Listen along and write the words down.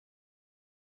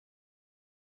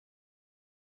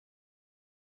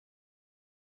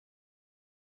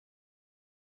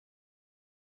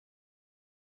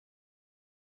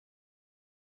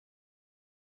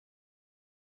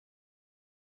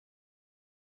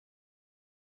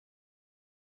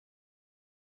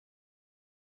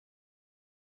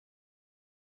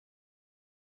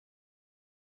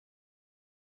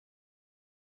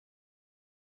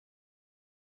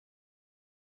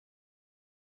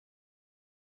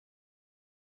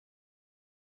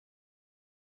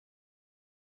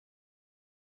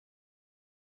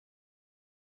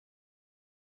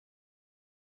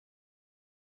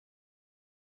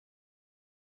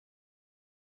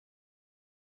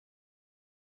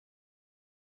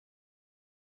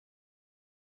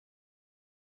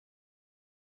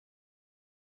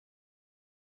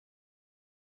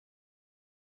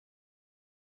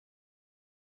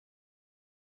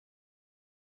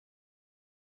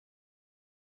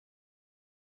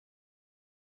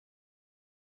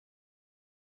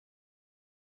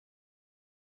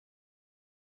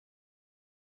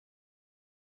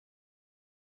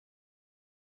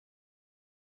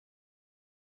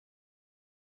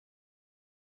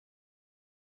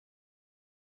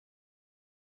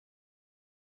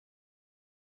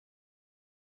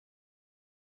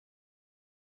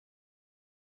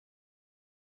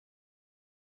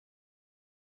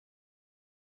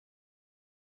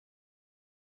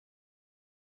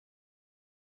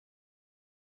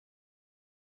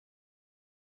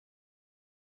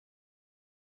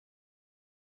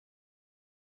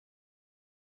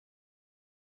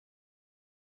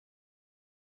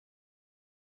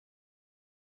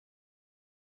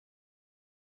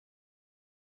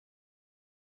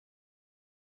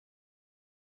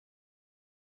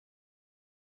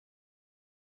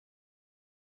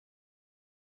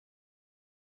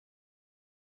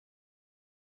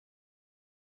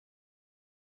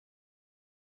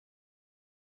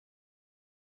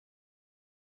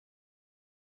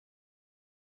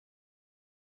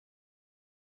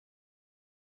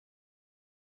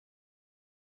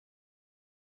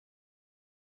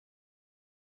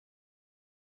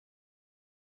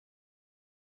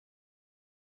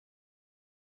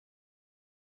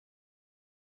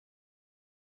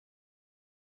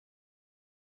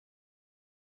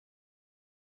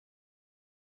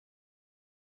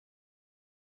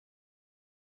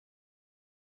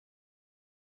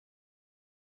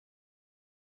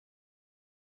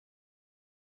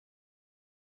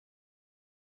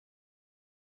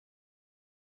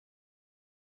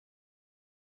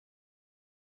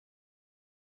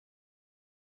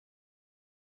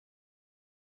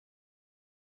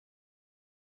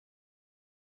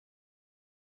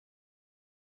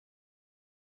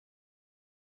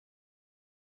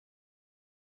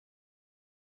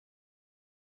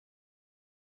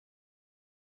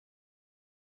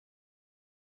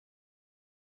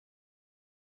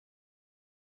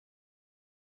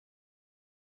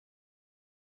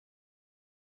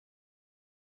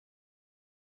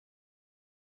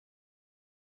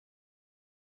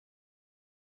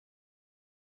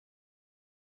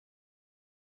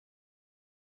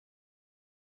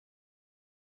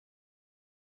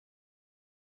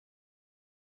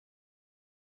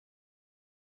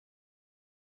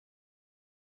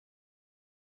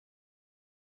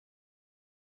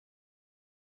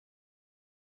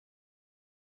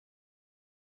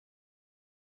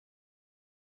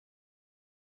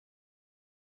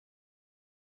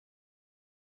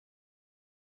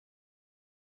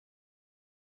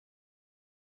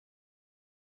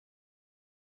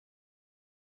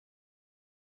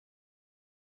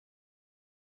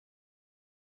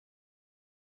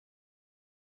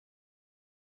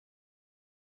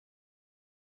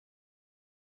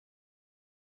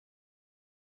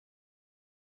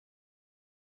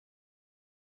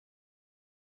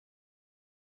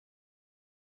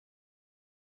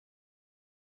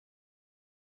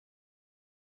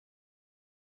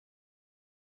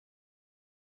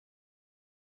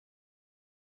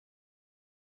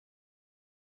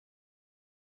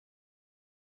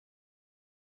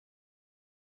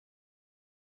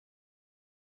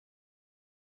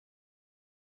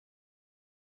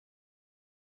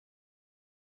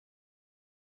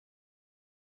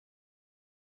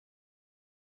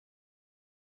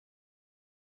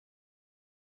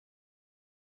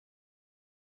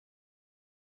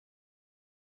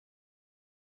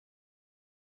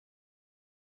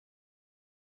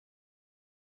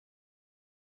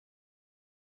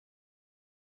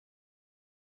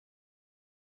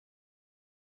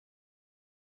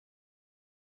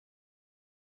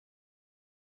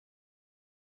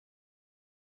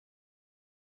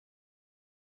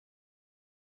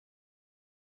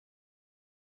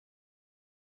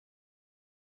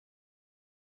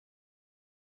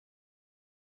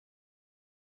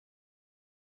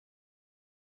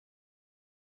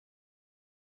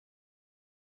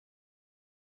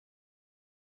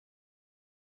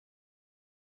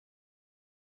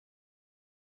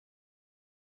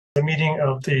the meeting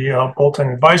of the Bolton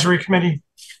Advisory Committee.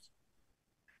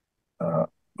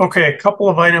 Okay, a couple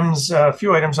of items, a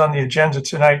few items on the agenda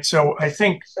tonight. So I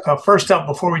think first up,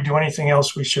 before we do anything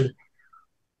else, we should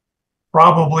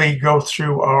probably go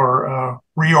through our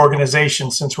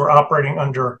reorganization since we're operating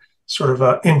under sort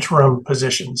of interim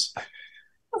positions.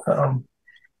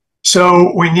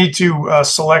 So we need to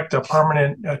select a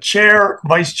permanent chair,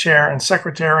 vice chair, and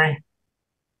secretary.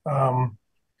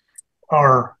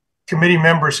 Our committee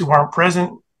members who aren't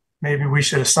present, maybe we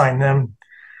should assign them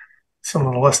some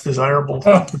of the less desirable.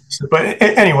 But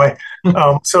anyway,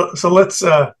 so let's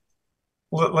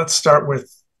start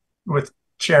with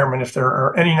chairman. If there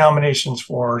are any nominations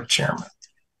for chairman,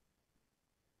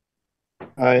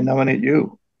 I nominate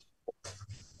you.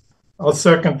 I'll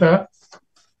second that.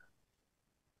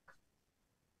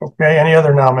 Okay, any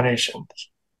other nominations?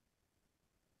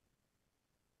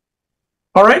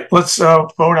 All right, let's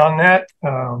vote on that.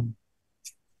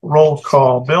 Roll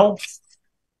call. Bill?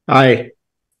 Aye.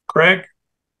 Greg?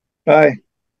 Aye.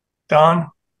 Don?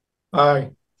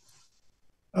 Aye.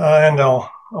 And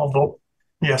I'll vote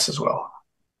yes as well.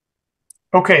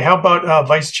 Okay, how about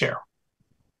vice chair?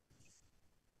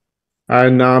 I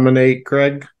nominate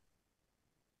Craig.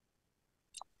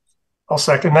 I'll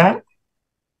second that.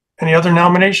 Any other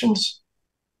nominations?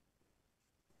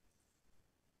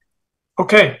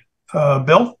 Okay,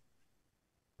 Bill?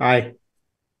 Aye.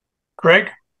 Greg?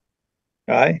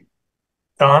 Aye.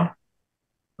 Don?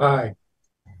 Aye.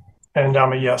 And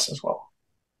I'm a yes as well.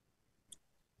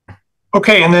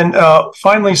 Okay, and then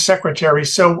finally, secretary.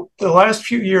 So the last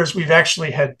few years, we've actually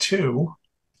had two.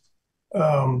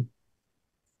 Bill,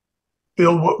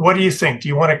 what do you think? Do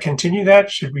you want to continue that?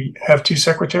 Should we have two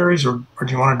secretaries, or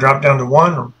do you want to drop down to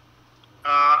one? Or?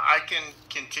 I can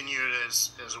continue it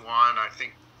as one. I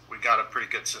think we got a pretty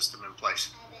good system in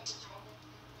place.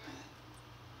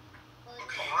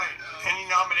 All right. Any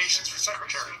nominations for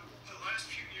secretary? The last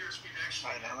few years, we've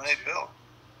actually. I nominate Bill.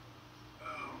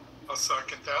 I'll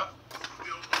second that.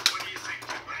 Bill, what do you think?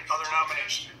 Other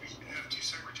nominations? Should we have two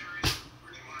secretaries,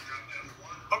 or do you want to drop down to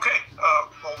one? Okay.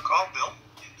 Roll call. Bill.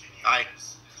 Aye.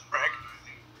 Greg.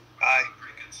 Aye.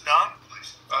 Don.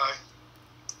 Aye.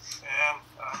 And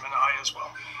I'm an aye as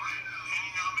well.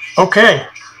 Okay,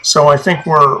 so I think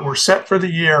we're set for the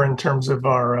year in terms of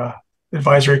our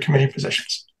advisory committee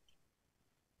positions.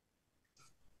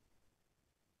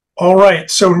 All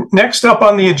right, so next up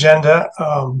on the agenda,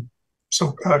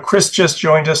 Chris just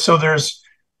joined us. So there's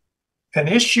an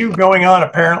issue going on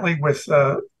apparently with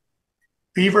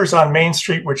beavers on Main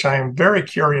Street, which I am very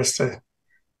curious to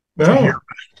hear.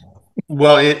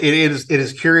 Well, it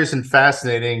is curious and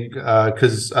fascinating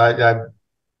because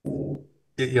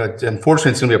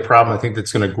unfortunately, it's going to be a problem. I think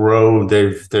that's going to grow.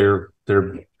 They're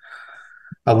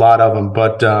a lot of them,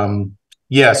 but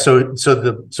yeah. So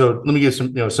let me give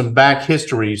some back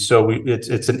history. So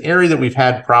it's an area that we've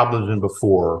had problems in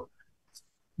before,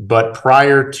 but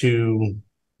prior to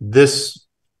this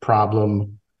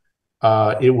problem,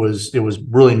 it was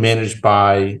really managed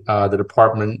by the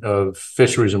Department of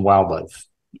Fisheries and Wildlife.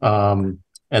 And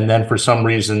then for some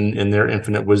reason, in their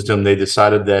infinite wisdom, they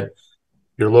decided that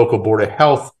your local board of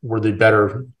health were the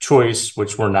better choice,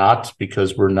 which we're not,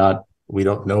 because we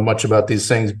don't know much about these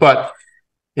things. But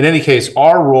in any case,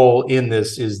 our role in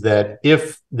this is that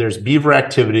if there's beaver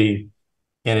activity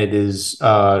and it is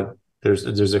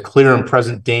there's a clear and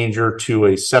present danger to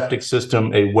a septic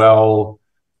system, a well,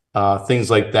 things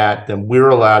like that, then we're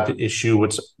allowed to issue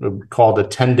what's called a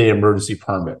 10-day emergency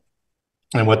permit.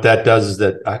 And what that does is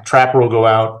that a trapper will go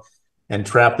out and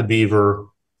trap the beaver,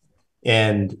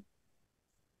 and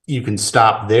you can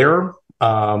stop there.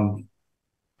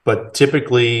 But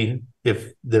typically,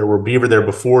 if there were beaver there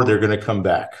before, they're going to come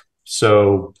back.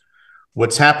 So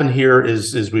what's happened here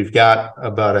is we've got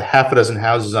about a half a dozen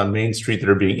houses on Main Street that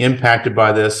are being impacted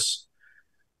by this.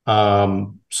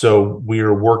 So we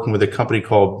are working with a company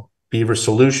called Beaver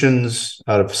Solutions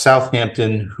out of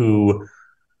Southampton, who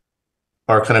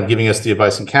are kind of giving us the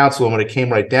advice and counsel. And what it came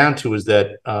right down to is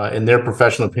that in their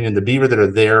professional opinion, the beaver that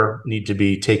are there need to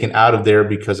be taken out of there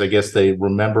because I guess they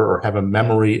remember or have a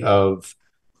memory of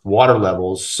water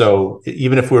levels. So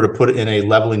even if we were to put it in a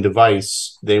leveling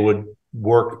device, they would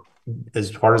work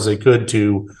as hard as they could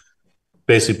to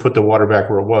basically put the water back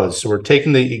where it was. So we're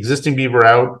taking the existing beaver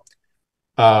out.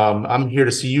 I'm here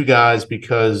to see you guys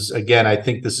because, again, I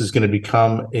think this is going to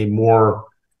become a more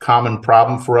common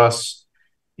problem for us.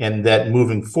 And that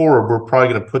moving forward, we're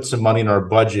probably going to put some money in our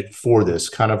budget for this,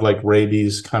 kind of like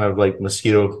rabies, kind of like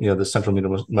mosquito, the Central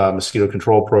Mosquito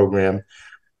Control Program.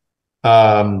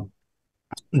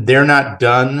 They're not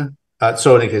done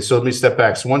So in any case, so let me step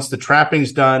back. So once the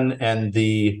trapping's done and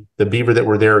the beaver that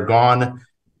were there are gone,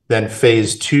 then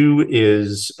phase 2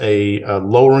 is a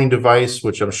lowering device,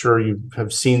 which I'm sure you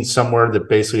have seen somewhere, that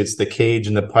basically it's the cage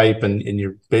and the pipe, and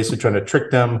you're basically trying to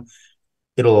trick them.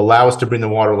 It'll allow us to bring the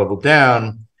water level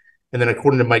down. And then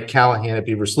according to Mike Callahan at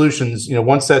Beaver Solutions,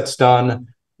 once that's done,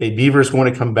 a beaver is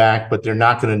going to come back, but they're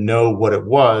not going to know what it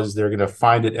was. They're going to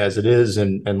find it as it is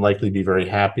and likely be very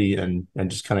happy and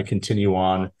just kind of continue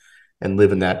on and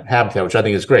live in that habitat, which I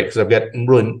think is great, because I've got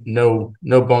really no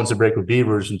bones to break with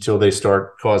beavers until they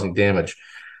start causing damage.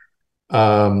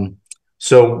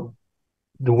 So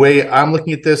the way I'm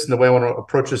looking at this and the way I want to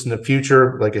approach this in the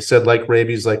future, like I said, like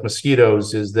rabies, like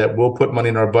mosquitoes, is that we'll put money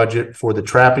in our budget for the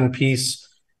trapping piece.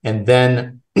 And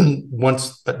then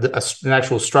once an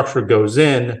actual structure goes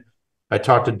in, I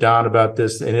talked to Don about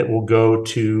this, and it will go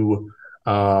to,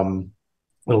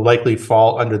 will likely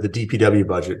fall under the DPW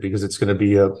budget, because it's going to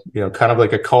be a, kind of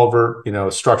like a culvert,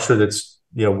 a structure that's,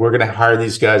 we're going to hire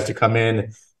these guys to come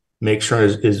in, make sure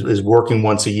is working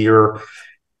once a year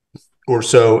or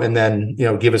so, and then,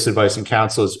 give us advice and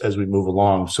counsel as we move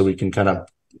along, so we can kind of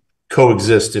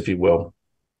coexist, if you will.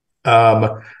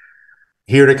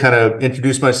 Here to kind of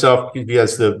introduce myself, give you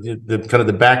guys the kind of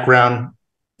the background.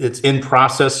 It's in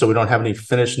process, so we don't have any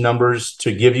finished numbers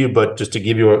to give you, but just to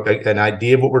give you an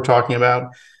idea of what we're talking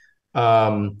about,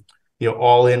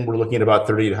 all in, we're looking at about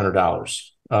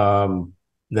 $3,800.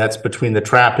 That's between the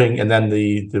trapping and then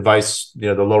the device,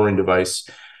 the lowering device.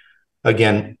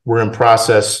 Again, we're in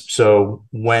process, so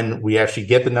when we actually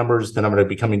get the numbers, then I'm going to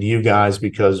be coming to you guys,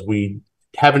 because we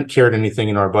haven't carried anything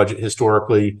in our budget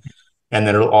historically. And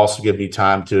then it'll also give me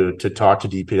time to talk to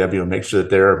DPW and make sure that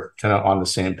they're kind of on the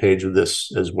same page with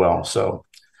this as well. So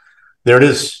there it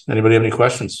is. Anybody have any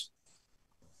questions?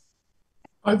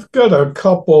 I've got a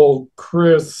couple,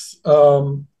 Chris.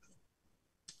 What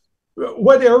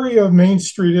area of Main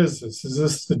Street is this? Is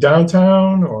this the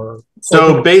downtown or?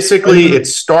 So basically it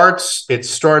starts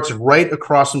right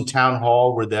across from Town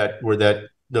Hall, where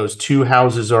those two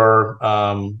houses are,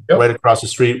 right across the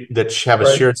street, that have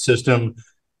a shared system.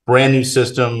 Brand new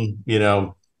system,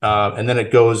 and then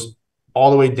it goes all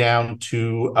the way down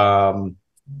to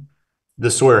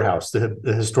the Sawyer House, the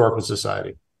Historical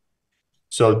Society.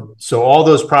 So all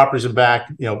those properties in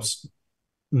back,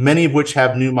 many of which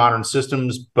have new modern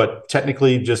systems, but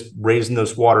technically just raising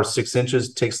those water 6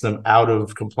 inches takes them out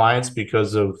of compliance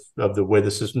because of the way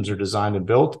the systems are designed and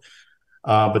built.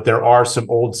 But there are some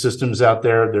old systems out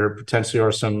there. There potentially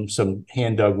are some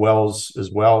hand dug wells as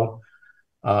well.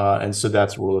 And so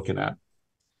that's what we're looking at.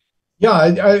 Yeah,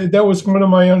 that was one of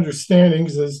my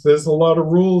understandings, is there's a lot of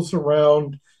rules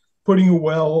around putting a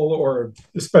well, or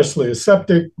especially a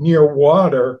septic, near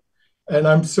water. And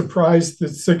I'm surprised that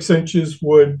 6 inches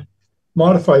would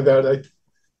modify that.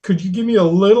 Could you give me a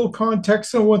little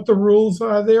context on what the rules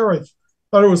are there? I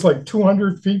thought it was like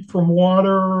 200 feet from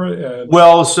water.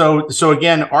 Well, so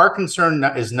again, our concern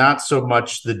is not so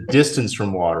much the distance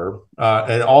from water,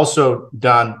 and also,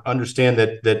 Don, understand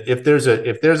that if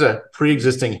there's a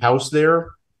pre-existing house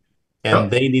there,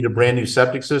 and they need a brand new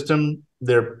septic system,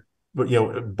 they're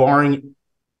barring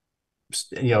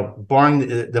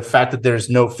the fact that there's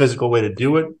no physical way to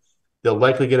do it, they'll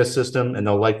likely get a system, and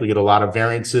they'll likely get a lot of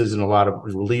variances and a lot of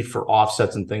relief for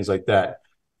offsets and things like that.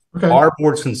 Okay. Our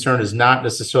board's concern is not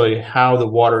necessarily how the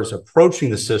water is approaching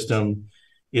the system.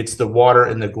 It's the water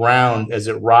in the ground as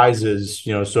it rises.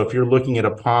 So if you're looking at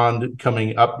a pond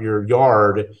coming up your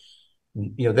yard,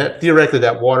 that theoretically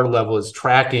that water level is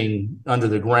tracking under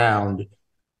the ground,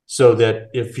 so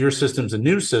that if your system's a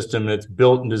new system, it's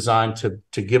built and designed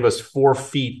to give us 4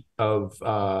 feet of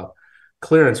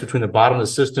clearance between the bottom of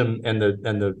the system and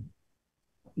the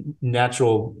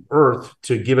natural earth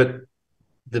to give it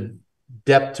the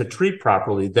depth to treat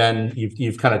properly, then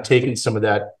you've kind of taken some of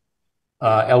that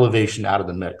elevation out of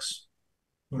the mix.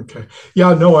 Okay.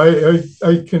 Yeah, no, I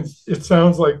can, it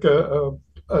sounds like a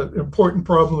important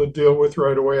problem to deal with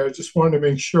right away. I just wanted to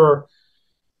make sure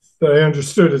that I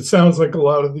understood. It sounds like a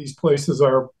lot of these places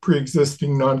are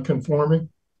pre-existing non-conforming.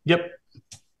 Yep.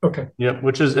 Okay. Yep.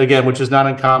 Which is not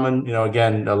uncommon.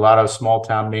 Again, a lot of small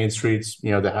town main streets,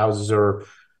 the houses are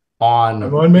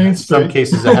on Main Street. Some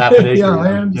cases a half an acre. Yeah,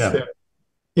 I understand.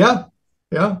 Yeah.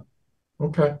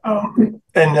 Okay.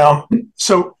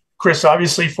 So Chris,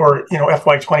 obviously for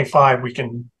FY25, we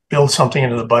can build something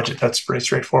into the budget. That's pretty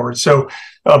straightforward. So,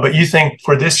 but you think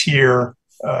for this year,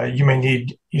 you may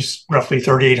need roughly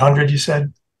 3,800. You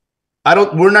said.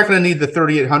 We're not going to need the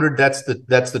 3,800. That's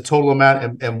the total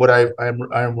amount. And what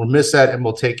I'm remiss at, and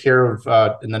we'll take care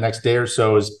of in the next day or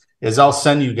so, is I'll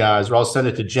send you guys, or I'll send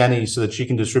it to Jenny so that she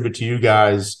can distribute to you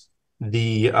guys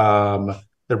the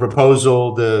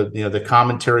proposal, the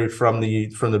commentary from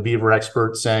the Beaver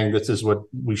experts saying this is what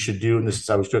we should do and this is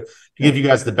how we should, to give you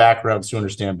guys the background so you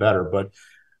understand better. But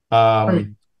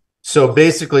so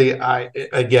basically, I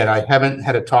haven't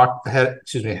had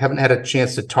a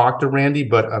chance to talk to Randy,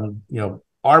 but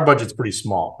our budget's pretty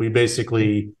small. We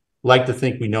basically like to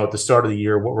think we know at the start of the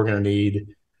year what we're going to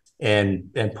need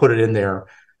and put it in there.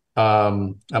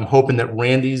 I'm hoping that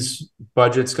Randy's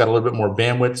budget's got a little bit more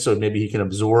bandwidth, so maybe he can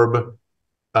absorb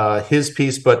his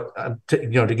piece. But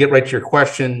to get right to your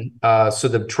question, so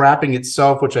the trapping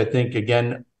itself, which I think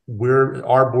again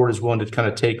our board is willing to kind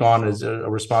of take on as a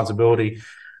responsibility,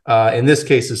 in this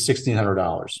case is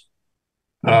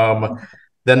 $1,600.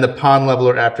 Then the pond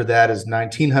leveler after that is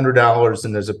 $1,900,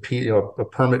 and there's a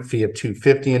permit fee of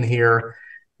 $250 in here,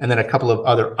 and then a couple of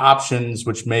other options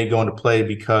which may go into play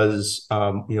because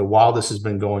while this has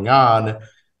been going on,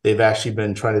 they've actually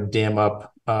been trying to dam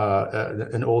up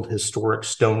an old historic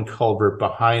stone culvert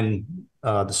behind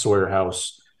the Sawyer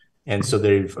house, and so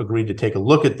they've agreed to take a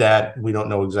look at that. We don't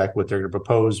know exactly what they're going to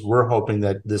propose. We're hoping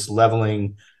that this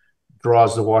leveling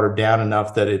draws the water down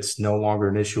enough that it's no longer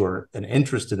an issue or an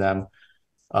interest to them.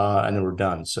 And then we're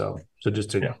done. So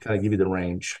just to kind of give you the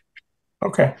range.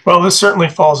 Okay. Well, this certainly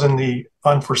falls in the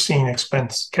unforeseen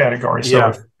expense category.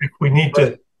 So if we need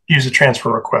to use a transfer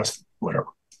request, whatever.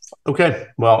 Okay.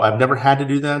 Well, I've never had to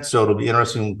do that, so it'll be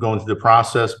interesting going through the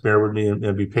process. Bear with me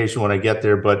and be patient when I get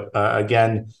there. But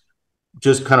again,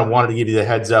 just kind of wanted to give you the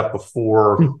heads up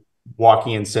before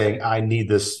walking in saying I need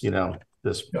this,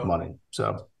 this money.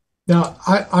 So now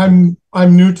I'm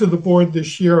new to the board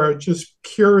this year. I'm just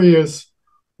curious.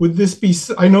 Would this be?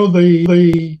 I know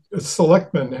the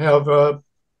selectmen have a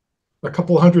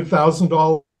couple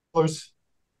 $100,000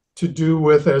 to do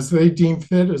with as they deem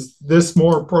fit. Is this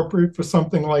more appropriate for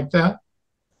something like that?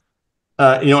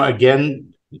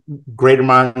 Again, greater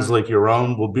minds like your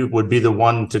own would be the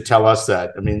one to tell us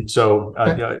that. I mean, so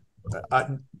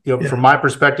from my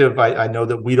perspective, I know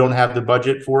that we don't have the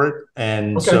budget for it,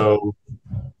 and so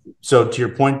to your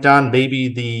point, Don,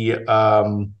 maybe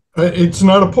the it's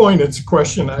not a point; it's a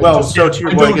question. To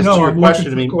your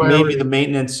question, I mean, maybe the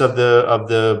maintenance of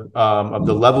the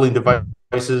leveling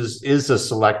devices is a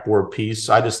select board piece.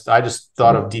 I just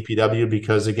thought of DPW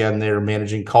because again, they're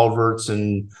managing culverts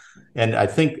and I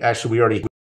think actually we already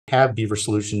have Beaver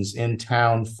Solutions in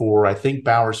town for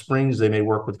Bower Springs. They may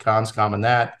work with Conscom on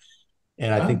that,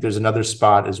 and I think there's another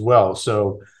spot as well.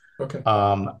 So,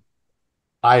 I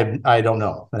don't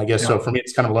know, and I guess so for me,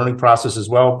 it's kind of a learning process as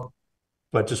well.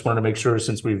 But just wanted to make sure,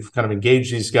 since we've kind of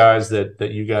engaged these guys, that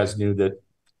you guys knew that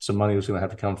some money was going to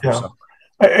have to come from somewhere.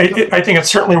 I think it's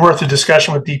certainly worth a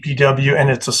discussion with DPW, and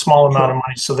it's a small amount of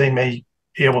money, so they may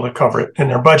be able to cover it in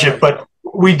their budget. But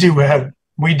we do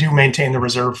maintain the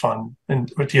reserve fund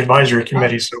and with the advisory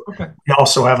committee, so we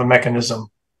also have a mechanism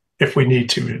if we need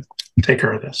to take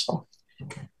care of this. So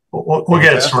we'll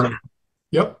get it sorted.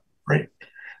 Yep. Great.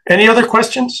 Any other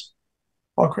questions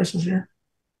while Chris is here?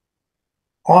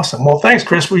 Awesome. Well, thanks,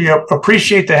 Chris. We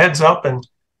appreciate the heads up, and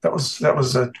that was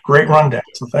a great rundown.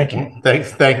 So thank you. Thank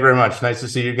you very much. Nice to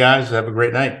see you guys. Have a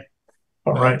great night.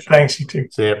 All right. Thanks, you too.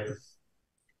 See ya.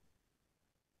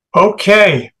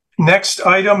 Okay. Next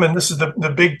item, and this is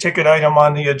the big ticket item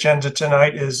on the agenda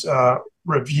tonight, is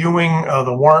reviewing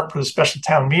the warrant for the special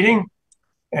town meeting.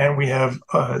 And we have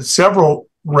several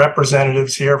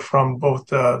representatives here from both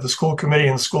the school committee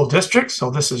and the school district. So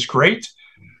this is great.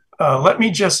 Let me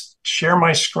just share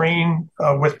my screen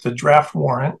with the draft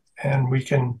warrant, and we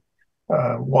can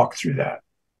walk through that.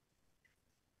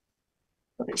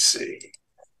 Let me see.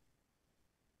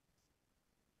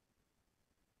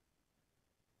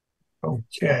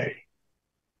 Okay.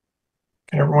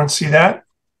 Can everyone see that?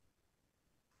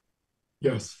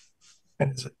 Yes.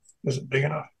 And is it big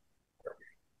enough?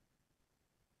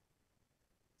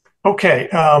 Okay.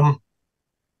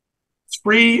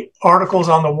 3 articles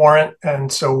on the warrant,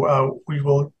 and so we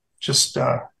will just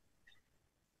talk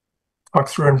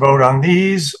through and vote on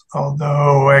these,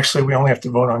 although actually we only have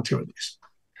to vote on 2 of these.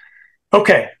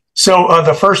 Okay, so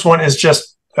the first one is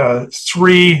just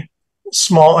 3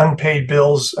 small unpaid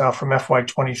bills from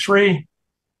FY23.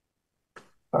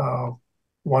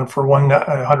 One for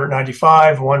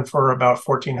 $195, one for about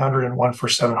 $1,400, and one for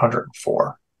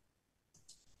 $704.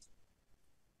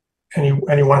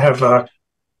 Anyone have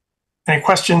any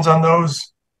questions on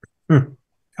those?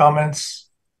 Comments?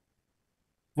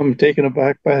 I'm taken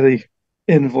aback by the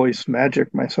invoice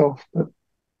magic myself, but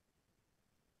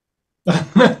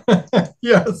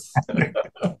yes.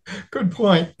 Good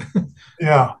point.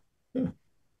 Yeah.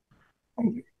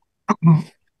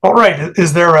 All right.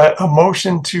 Is there a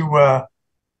motion to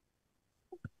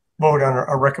vote on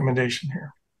a recommendation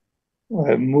here.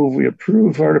 I move we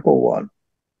approve Article 1.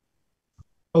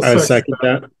 I'll I second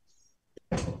second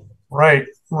that. Right.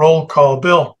 Roll call.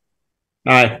 Bill,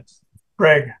 Aye.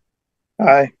 Greg,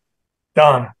 Aye.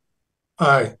 Don,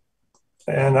 Aye.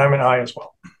 and I'm an aye as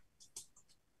well.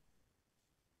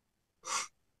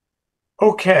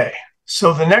 Okay.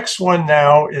 So the next one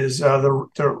now is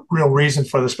the real reason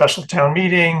for the special town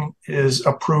meeting is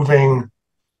approving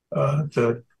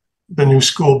the new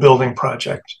school building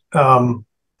project. Don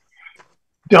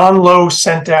Lowe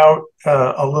sent out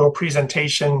a little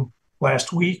presentation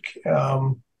last week.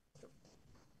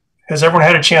 Has everyone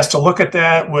had a chance to look at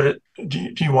that?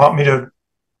 Do you want me to?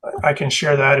 I can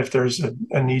share that if there's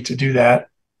a need to do that.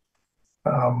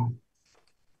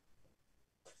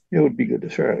 It would be good to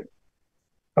share it.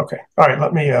 Okay. All right.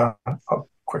 Let me I'll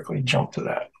quickly jump to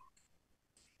that.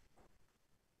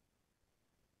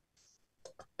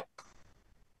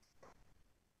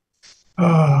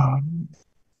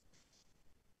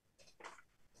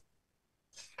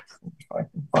 If I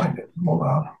can find it. Hold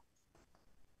on.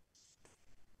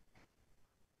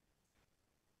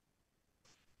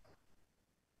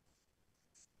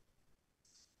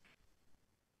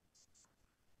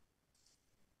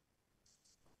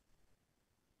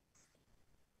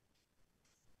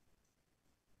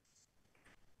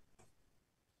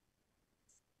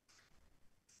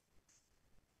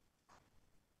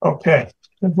 Okay.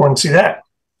 Everyone see that?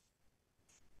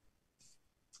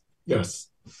 Yes.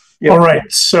 Yep. All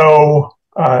right.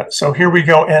 So here we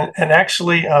go. And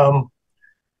actually,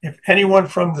 if anyone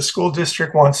from the school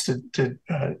district wants to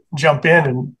jump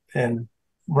in and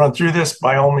run through this,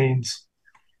 by all means.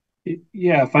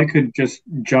 Yeah, if I could just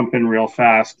jump in real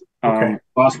fast. Okay.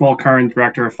 Oswald Curran,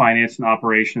 Director of Finance and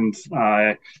Operations.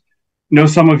 Know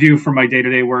some of you from my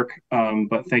day-to-day work,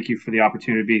 but thank you for the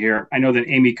opportunity to be here. I know that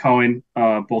Amy Cohen,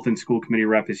 both in school committee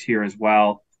rep, is here as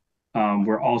well.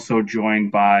 We're also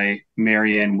joined by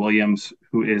Marianne Williams,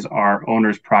 who is our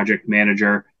owner's project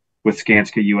manager with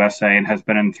Skanska USA and has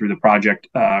been in through the project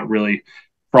really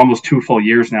for almost 2 full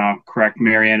years now, correct,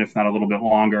 Marianne, if not a little bit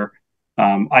longer.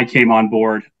 I came on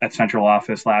board at central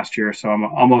office last year, so I'm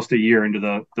almost a year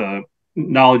into the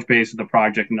knowledge base of the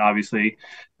project, and obviously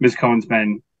Ms. Cohen's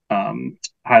been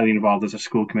highly involved as a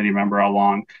school committee member all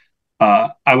along.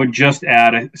 I would just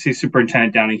add, I see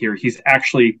Superintendent Downing here. He's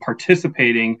actually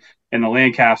participating in the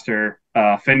Lancaster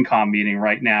FinCom meeting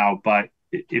right now, but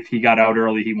if he got out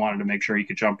early, he wanted to make sure he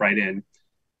could jump right in.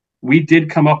 We did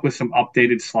come up with some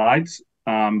updated slides,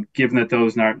 given that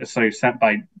those aren't necessarily sent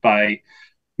by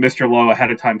Mr. Lowe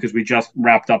ahead of time because we just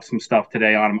wrapped up some stuff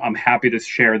today on them. I'm happy to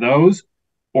share those,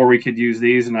 or we could use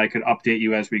these and I could update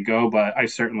you as we go. But I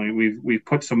certainly we've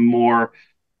put some more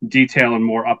detail and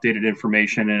more updated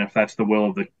information in if that's the will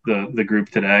of the group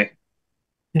today.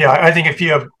 Yeah, I think if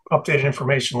you have updated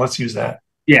information, let's use that.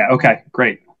 Yeah. Okay.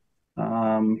 Great.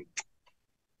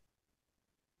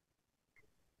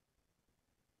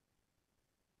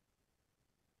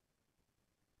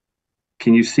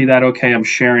 Can you see that? Okay, I'm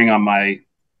sharing on my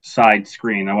side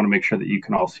screen. I want to make sure that you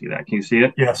can all see that. Can you see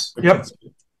it? Yes. Yep.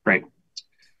 Great.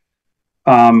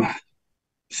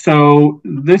 So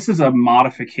this is a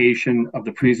modification of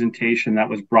the presentation that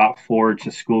was brought forward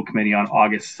to school committee on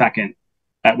August 2nd,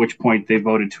 at which point they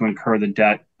voted to incur the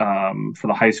debt for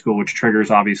the high school, which triggers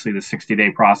obviously the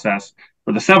 60-day process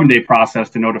or the 7-day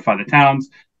process to notify the towns.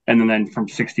 And then from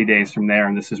 60 days from there,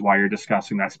 and this is why you're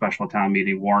discussing that special town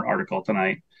meeting warrant article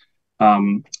tonight.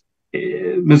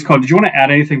 Ms. Cohen, did you want to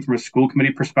add anything from a school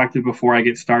committee perspective before I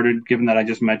get started, given that I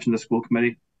just mentioned the school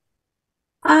committee?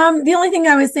 The only thing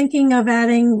I was thinking of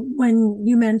adding when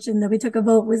you mentioned that we took a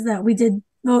vote was that we did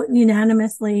vote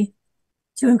unanimously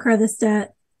to incur this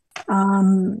debt.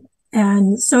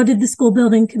 And so did the school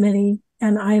building committee,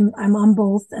 and I'm on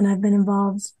both, and I've been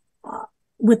involved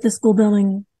with the school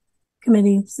building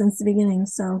committee since the beginning.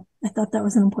 So I thought that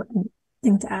was an important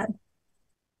thing to add.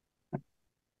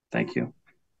 Thank you.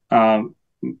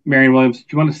 Marianne Williams, do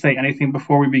you want to say anything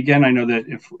before we begin? I know that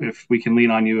if we can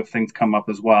lean on you if things come up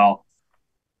as well.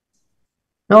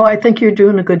 No, I think you're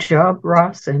doing a good job,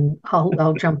 Ross, and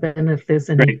I'll jump in if there's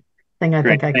anything I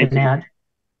think I can add.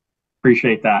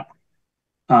 Appreciate that.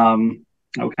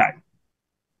 Okay.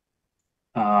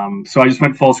 So I just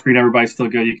went full screen. Everybody's still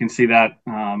good. You can see that.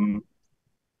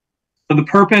 So the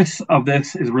purpose of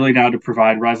this is really now to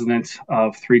provide residents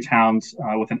of 3 towns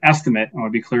with an estimate. I want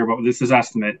to be clear about this is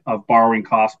estimate of borrowing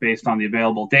costs based on the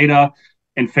available data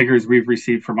and figures we've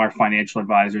received from our financial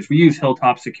advisors. We use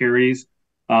Hilltop Securities.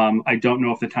 I don't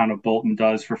know if the town of Bolton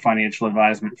does for financial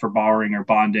advisement for borrowing or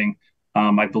bonding.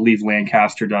 I believe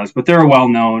Lancaster does, but they're a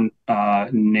well-known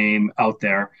name out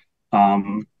there.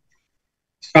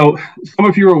 So some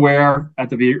of you are aware at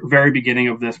the very beginning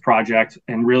of this project,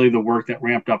 and really the work that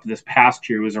ramped up this past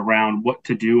year was around what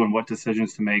to do and what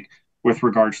decisions to make with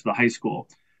regards to the high school.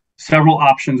 Several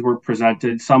options were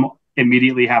presented. Some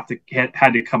immediately had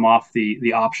to come off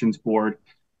the options board.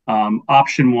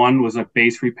 Option one was a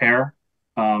base repair.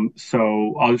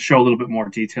 So I'll show a little bit more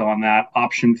detail on that.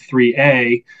 Option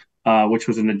 3A, which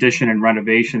was an addition and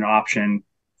renovation option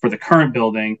for the current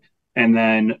building, and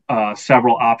then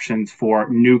several options for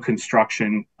new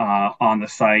construction on the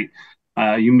site.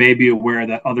 You may be aware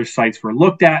that other sites were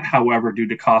looked at, however, due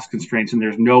to cost constraints, and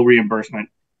there's no reimbursement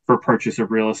for purchase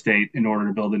of real estate in order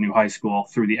to build a new high school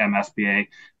through the MSBA,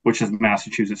 which is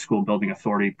Massachusetts School Building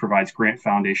Authority, provides grant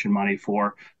foundation money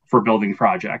for building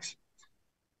projects.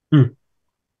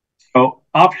 So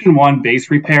option one, base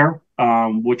repair,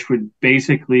 which would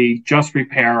basically just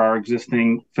repair our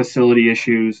existing facility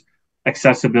issues,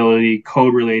 accessibility,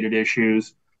 code related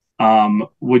issues,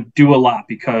 would do a lot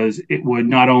because it would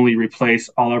not only replace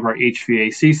all of our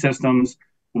HVAC systems,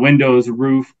 windows,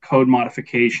 roof, code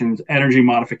modifications, energy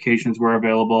modifications were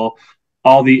available,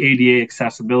 all the ADA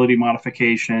accessibility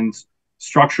modifications,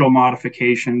 structural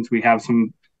modifications. We have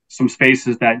some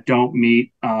spaces that don't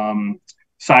meet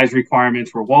size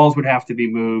requirements where walls would have to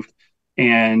be moved,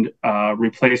 and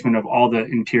replacement of all the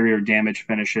interior damage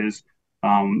finishes.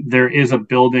 There is a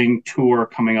building tour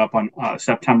coming up on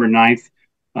September 9th.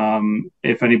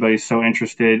 If anybody's so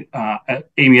interested.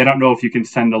 Amy, I don't know if you can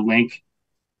send a link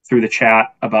through the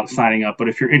chat about signing up, but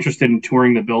if you're interested in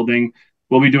touring the building,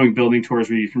 we'll be doing building tours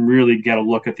where you can really get a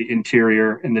look at the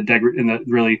interior and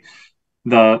the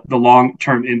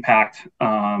long-term impact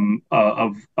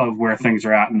of where things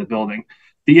are at in the building.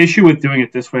 The issue with doing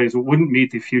it this way is it wouldn't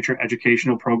meet the future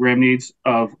educational program needs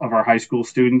of our high school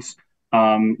students.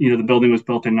 The building was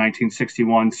built in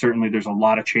 1961. Certainly there's a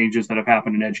lot of changes that have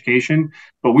happened in education,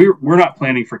 but we're not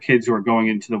planning for kids who are going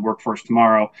into the workforce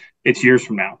tomorrow. It's years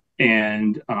from now.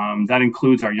 And that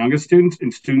includes our youngest students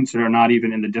and students that are not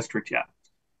even in the district yet.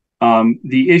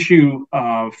 The issue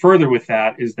further with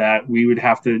that is that we would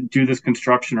have to do this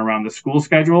construction around the school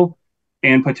schedule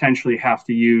and potentially have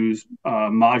to use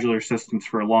modular systems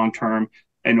for long term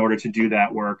in order to do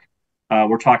that work.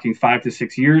 We're talking 5 to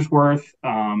 6 years worth,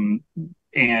 and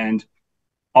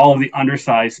all of the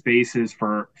undersized spaces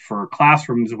for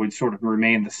classrooms would sort of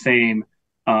remain the same,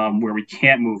 where we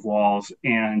can't move walls,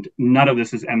 and none of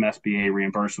this is MSBA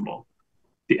reimbursable.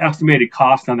 The estimated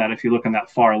cost on that, if you look on that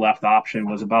far left option,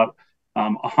 was about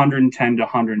 110 to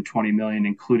 120 million,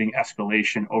 including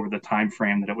escalation over the time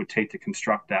frame that it would take to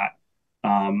construct that.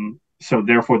 So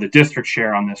therefore, the district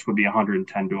share on this would be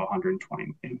 110 to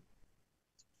 120 million.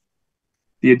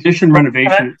 The addition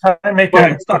renovation. Can I make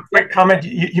a quick comment?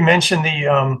 You mentioned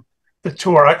the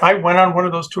tour. I went on one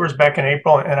of those tours back in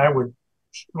April, and I would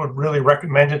really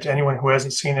recommend it to anyone who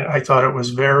hasn't seen it. I thought it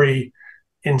was very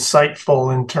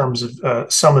insightful in terms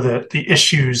of some of the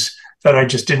issues that I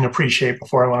just didn't appreciate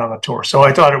before I went on the tour. So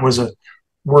I thought it was a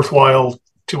worthwhile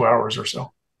 2 hours or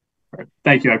so.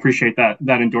 Thank you. I appreciate that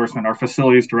endorsement. Our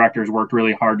facilities directors worked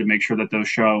really hard to make sure that those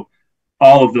show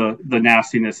all of the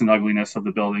nastiness and ugliness of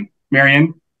the building.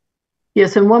 Marianne?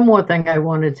 Yes, and one more thing I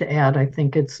wanted to add. I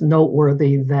think it's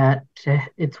noteworthy that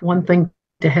it's one thing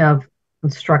to have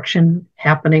construction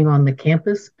happening on the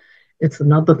campus. It's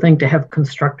another thing to have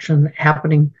construction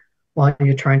happening while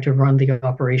you're trying to run the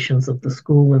operations of the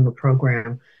school and the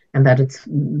program, and that it's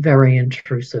very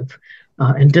intrusive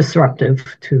and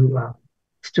disruptive to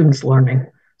students' learning.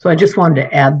 So I just wanted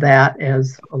to add that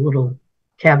as a little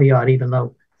caveat, even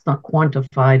though it's not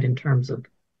quantified in terms of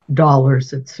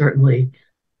dollars. It certainly,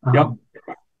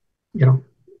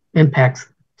 impacts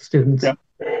students. Yep.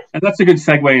 And that's a good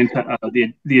segue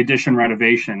into the addition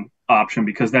renovation option,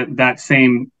 because that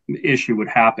same issue would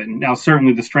happen. Now,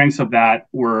 certainly the strengths of that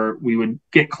were we would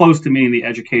get close to meeting the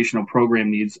educational program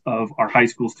needs of our high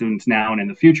school students now and in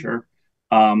the future.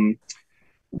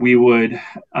 We would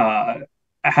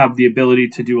have the ability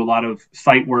to do a lot of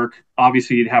site work.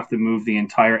 Obviously, you'd have to move the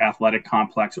entire athletic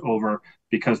complex over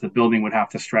because the building would have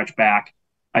to stretch back.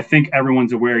 I think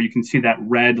everyone's aware, you can see that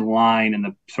red line in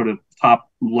the sort of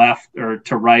top left or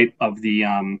to right of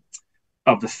the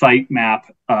site map.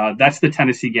 That's the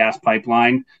Tennessee Gas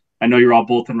Pipeline. I know you're all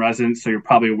Bolton residents, so you're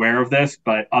probably aware of this,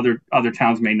 but other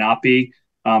towns may not be.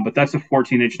 But that's a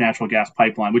 14-inch natural gas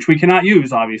pipeline, which we cannot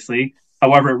use, obviously.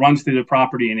 However, it runs through the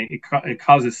property, and it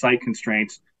causes site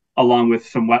constraints, along with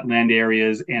some wetland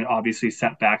areas and obviously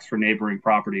setbacks for neighboring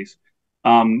properties.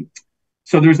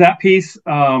 So there's that piece.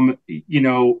 Would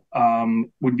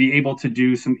be able to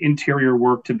do some interior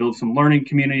work to build some learning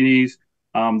communities.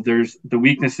 There's the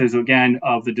weaknesses, again,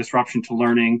 of the disruption to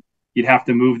learning You'd have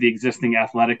to move the existing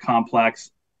athletic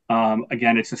complex.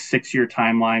 Again, it's a 6-year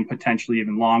timeline, potentially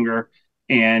even longer.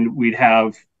 And we'd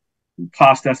have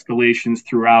cost escalations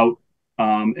throughout,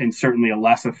 and certainly a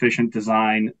less efficient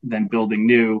design than building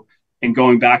new. And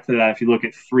going back to that, if you look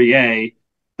at 3A,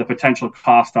 the potential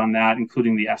cost on that,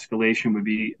 including the escalation, would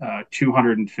be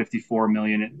 $254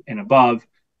 million and above.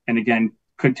 And again,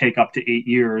 could take up to 8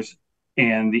 years.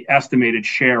 And the estimated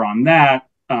share on that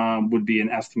would be an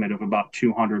estimate of about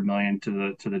 $200 million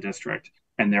to the district,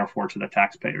 and therefore to the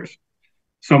taxpayers.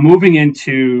 So moving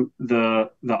into the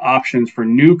options for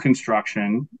new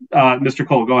construction, Mr.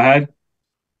 Cole, go ahead.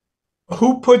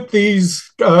 Who put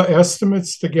these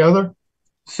estimates together?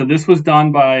 So this was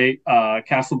done by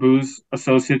Castle Booz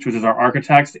Associates, which is our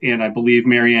architects, and I believe,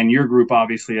 Marianne, your group,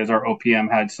 obviously, as our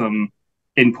OPM, had some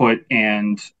input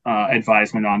and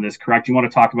advisement on this, correct? You want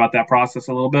to talk about that process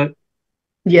a little bit?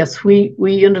 Yes, we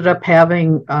ended up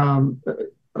having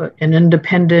an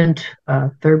independent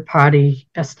third-party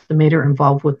estimator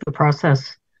involved with the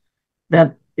process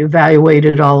that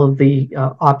evaluated all of the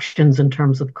options in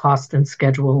terms of cost and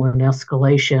schedule and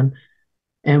escalation.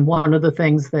 And one of the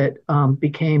things that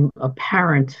became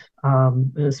apparent,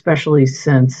 especially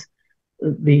since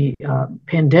the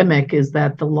pandemic, is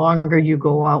that the longer you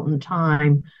go out in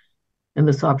time, and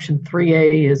this option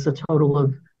 3A is a total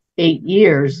of 8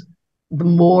 years, the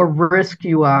more risk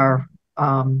you are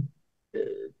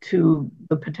to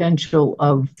the potential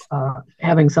of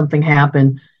having something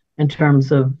happen in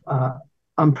terms of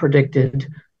unpredicted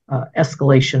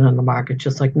escalation in the market,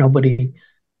 just like nobody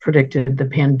predicted the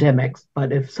pandemics.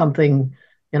 But if something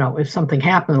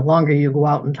happened, the longer you go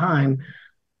out in time,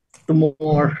 the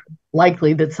more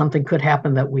likely that something could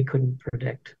happen that we couldn't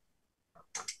predict.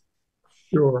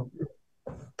 Sure.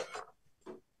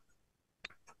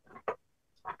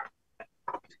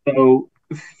 So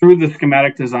through the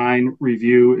schematic design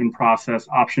review and process,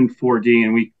 option 4D,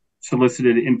 and we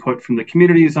solicited input from the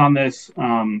communities on this.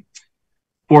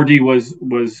 4D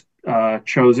was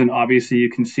chosen. Obviously, you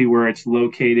can see where it's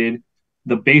located.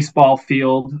 The baseball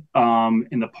field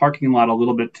in the parking lot a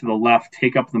little bit to the left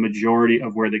take up the majority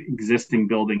of where the existing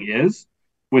building is,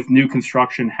 with new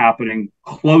construction happening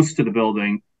close to the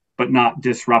building, but not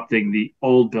disrupting the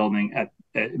old building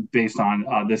based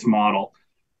on this model.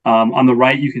 On the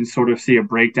right, you can sort of see a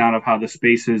breakdown of how the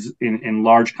spaces in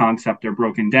large concept are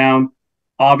broken down.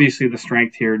 Obviously, the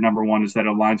strength here, number one, is that it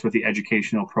aligns with the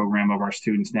educational program of our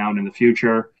students now and in the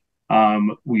future.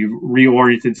 We've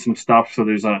reoriented some stuff, so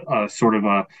there's a sort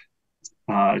of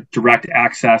a direct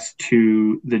access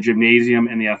to the gymnasium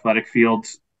and the athletic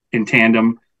fields in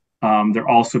tandem. There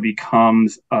also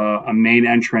becomes a main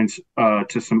entrance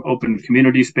to some open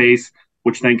community space,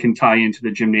 which then can tie into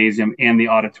the gymnasium and the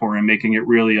auditorium, making it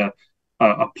really a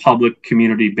public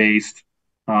community-based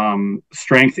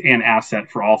strength and asset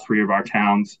for all three of our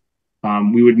towns.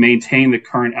 We would maintain the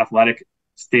current athletic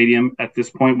stadium at this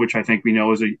point, which I think we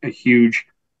know is a huge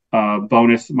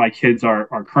bonus. My kids are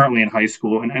currently in high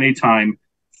school, and anytime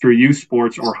through youth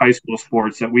sports or high school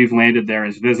sports that we've landed there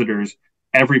as visitors,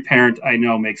 every parent I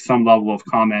know makes some level of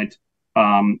comment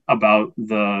about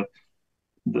the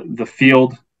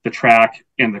field, the track,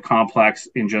 and the complex,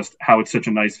 and just how it's such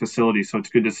a nice facility. So it's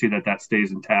good to see that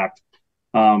stays intact.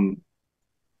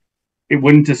 It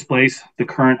wouldn't displace the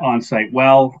current on-site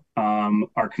well.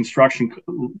 Our construction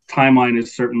timeline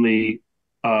is certainly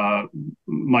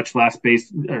much less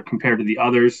based compared to the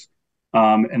others.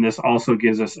 And this also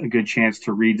gives us a good chance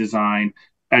to redesign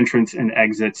entrance and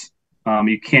exits.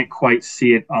 You can't quite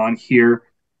see it on here,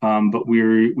 but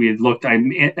we had looked,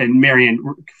 and Marianne,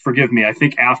 forgive me, I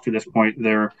think after this point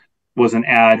there was an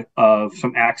ad of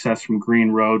some access from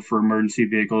Green Road for emergency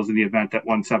vehicles in the event that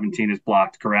 117 is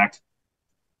blocked, correct?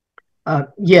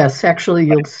 Yes, actually,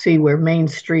 you'll see where Main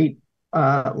Street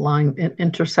line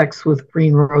intersects with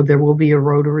Green Road. There will be a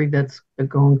rotary that's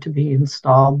going to be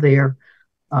installed there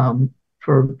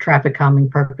for traffic calming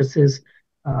purposes.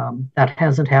 That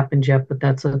hasn't happened yet, but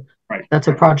that's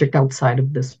a project outside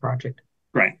of this project.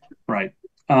 Right.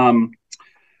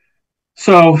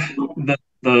 So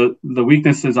the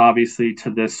weaknesses, obviously, to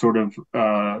this sort of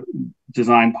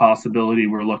design possibility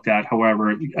were looked at. However,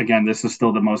 again, this is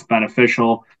still the most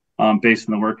beneficial based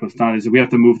on the work that's done, is that we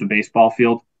have to move the baseball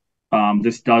field.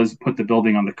 This does put the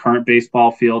building on the current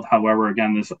baseball field. However,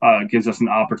 again, this gives us an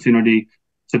opportunity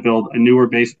to build a newer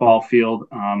baseball field,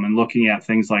 and looking at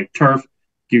things like turf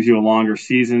gives you a longer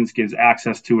seasons, gives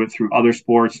access to it through other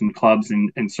sports and clubs,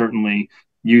 and certainly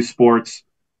youth sports.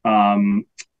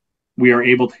 We are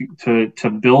able to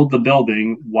build the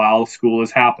building while school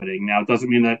is happening. Now, it doesn't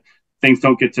mean that things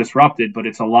don't get disrupted, but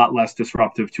it's a lot less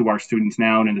disruptive to our students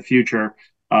now and in the future.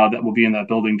 that will be in that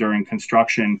building during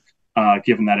construction,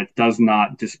 given that it does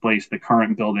not displace the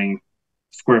current building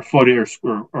square footage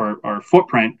or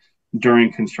footprint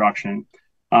during construction.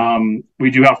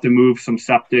 We do have to move some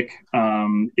septic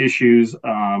issues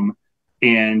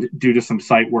and due to some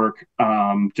site work,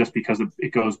 just because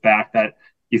it goes back that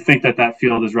you think that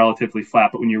field is relatively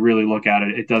flat, but when you really look at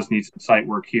it, it does need some site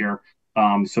work here.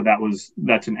 So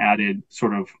that's an added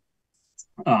sort of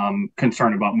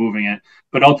concern about moving it.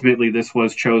 But ultimately, this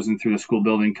was chosen through the school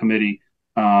building committee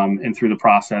and through the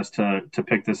process to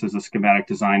pick this as a schematic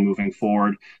design moving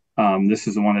forward. This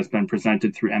is the one that's been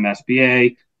presented through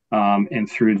MSBA and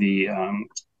through the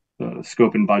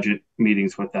scope and budget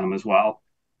meetings with them as well.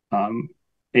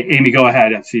 Amy, go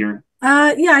ahead. I see your.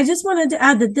 Yeah, I just wanted to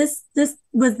add that this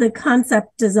was the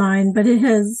concept design, but it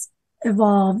has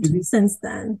evolved since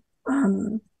then.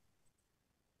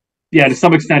 Yeah, to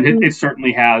some extent, it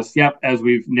certainly has. Yep, as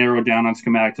we've narrowed down on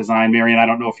schematic design. Marion, I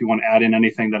don't know if you want to add in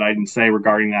anything that I didn't say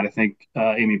regarding that. I think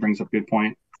Amy brings up a good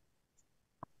point.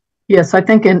 Yes, I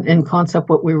think in concept,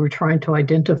 what we were trying to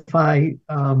identify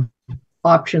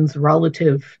options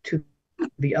relative to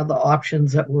the other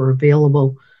options that were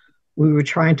available. We were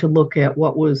trying to look at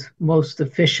what was most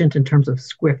efficient in terms of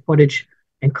square footage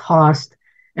and cost,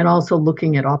 and also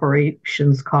looking at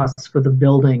operations costs for the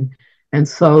building. And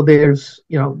so there's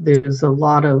a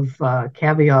lot of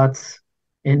caveats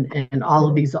in all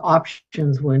of these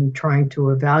options when trying to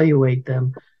evaluate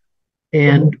them.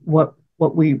 And what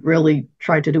we really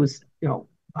tried to do is,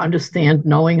 understand,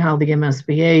 knowing how the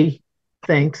MSBA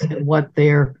thinks and what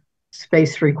their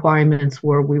space requirements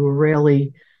were. We were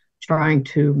really trying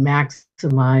to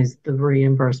maximize the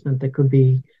reimbursement that could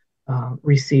be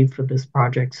received for this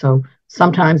project. So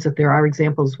sometimes if there are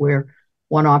examples where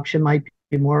one option might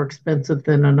be more expensive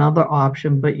than another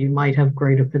option, but you might have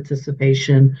greater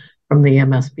participation from the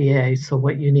MSBA. So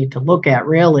what you need to look at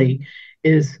really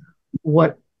is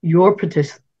what your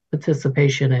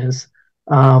participation is,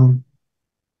 and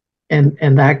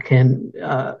that can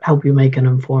help you make an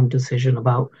informed decision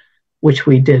about which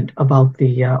we did about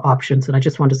the options. And I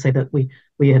just want to say that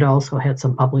we had also had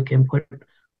some public input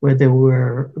where there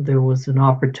was an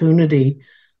opportunity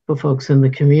for folks in the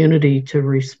community to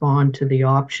respond to the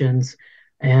options.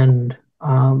 And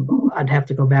I'd have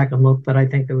to go back and look, but I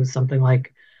think there was something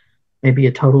like maybe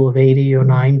a total of 80 or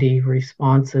 90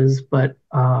 responses. But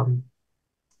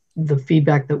the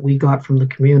feedback that we got from the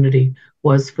community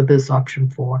was for this option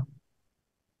 4,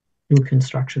 new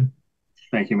construction.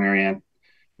 Thank you, Marianne.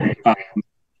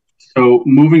 So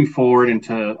moving forward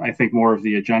into, I think, more of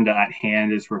the agenda at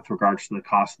hand is with regards to the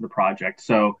cost of the project.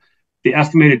 So the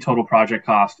estimated total project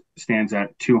cost stands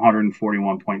at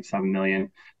 $241.7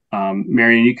 million.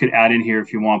 Marianne, you could add in here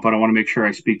if you want, but I want to make sure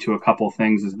I speak to a couple of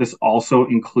things. Is this also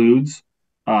includes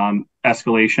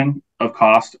escalation of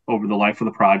cost over the life of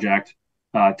the project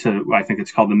to, I think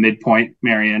it's called the midpoint,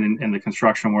 Marianne, in the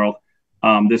construction world.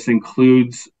 This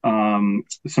includes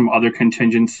some other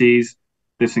contingencies.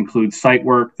 This includes site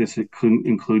work. This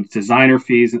includes designer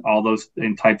fees and all those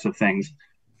types of things.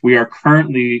 We are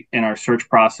currently in our search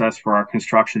process for our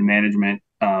construction management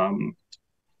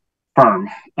firm,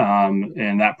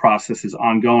 and that process is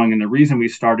ongoing. And the reason we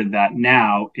started that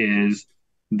now is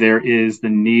there is the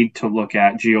need to look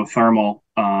at geothermal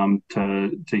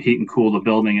to heat and cool the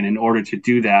building. And in order to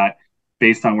do that,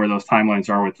 based on where those timelines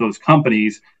are with those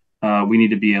companies, we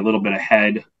need to be a little bit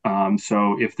ahead.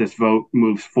 So if this vote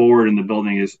moves forward and the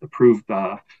building is approved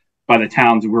by the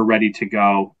towns, we're ready to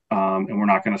go, and we're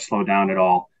not going to slow down at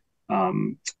all.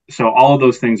 So all of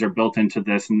those things are built into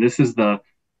this, and this is the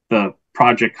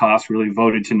project cost really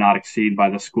voted to not exceed by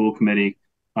the school committee.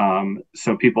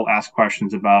 So people ask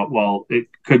questions about, well, it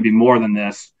could be more than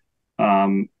this.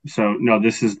 So no,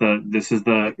 this is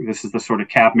the sort of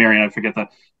cap. Marion, I forget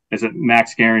is it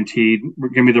max guaranteed?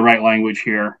 Give me the right language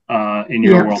here in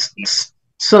your world.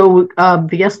 So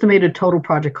the estimated total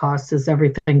project cost is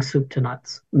everything soup to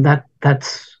nuts.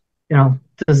 That's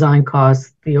design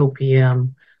costs, the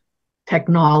OPM,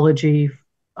 technology,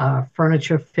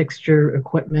 furniture, fixture,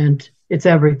 equipment. It's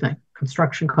everything.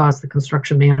 Construction costs, the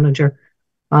construction manager,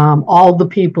 all the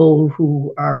people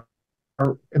who are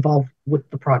involved with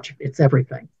the project. It's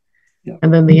everything. Yeah.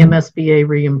 And then the MSBA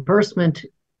reimbursement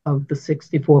of the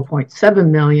 64.7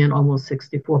 million, almost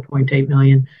 64.8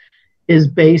 million, is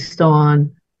based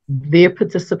on their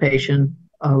participation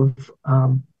of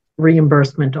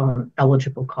reimbursement on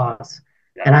eligible costs.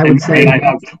 Yeah. And I would say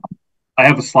I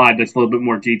have a slide that's a little bit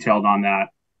more detailed on that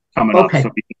coming up, so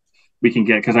we can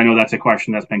get, because I know that's a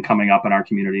question that's been coming up in our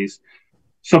communities.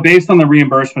 So based on the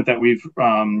reimbursement that we've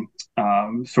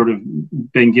sort of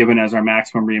been given as our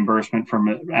maximum reimbursement from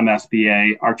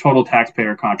MSBA, our total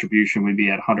taxpayer contribution would be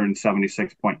at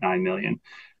 $176.9 million.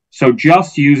 So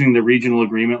just using the regional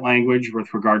agreement language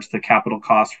with regards to capital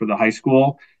costs for the high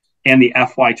school and the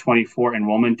FY24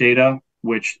 enrollment data,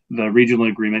 which the regional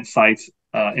agreement cites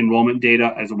enrollment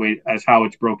data as how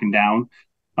it's broken down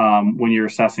when you're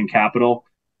assessing capital.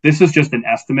 This is just an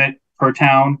estimate per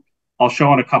town. I'll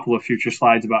show on a couple of future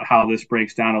slides about how this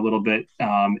breaks down a little bit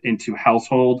into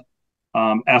household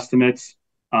estimates,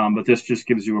 but this just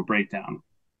gives you a breakdown.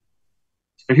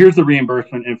 So here's the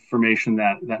reimbursement information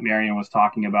that Marion was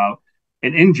talking about.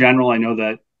 And in general, I know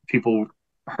that people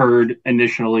heard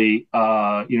initially,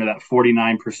 that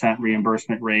 49%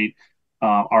 reimbursement rate.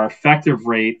 Our effective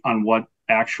rate on what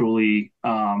actually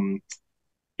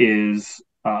is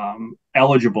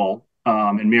eligible,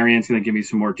 and Marion's going to give me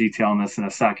some more detail on this in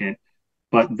a second,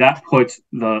 but that puts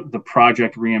the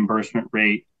project reimbursement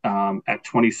rate at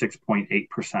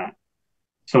 26.8%.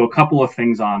 So a couple of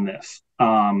things on this.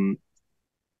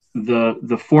 The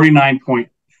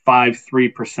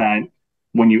 49.53%,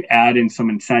 when you add in some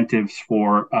incentives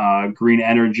for green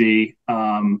energy,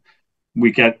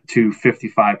 we get to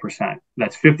 55%.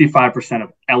 That's 55%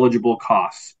 of eligible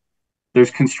costs.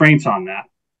 There's constraints on that.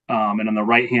 And on the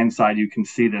right-hand side, you can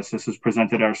see this. This was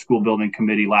presented at our school building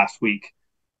committee last week.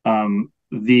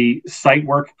 The site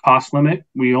work cost limit,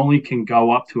 we only can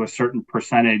go up to a certain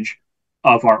percentage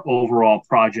of our overall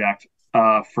project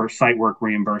for site work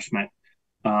reimbursement.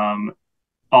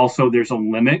 Also, there's a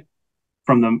limit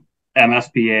from the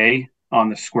MSBA on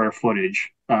the square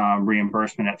footage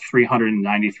reimbursement at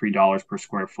 $393 per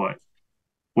square foot.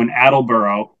 When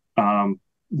Attleboro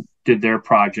did their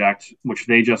project, which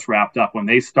they just wrapped up, when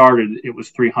they started, it was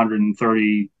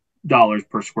 $330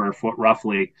 per square foot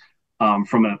roughly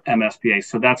from an MSBA.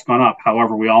 So that's gone up.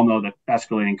 However, we all know that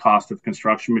escalating cost of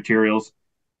construction materials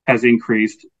has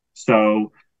increased.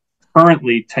 So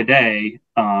currently today,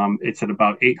 it's at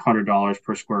about $800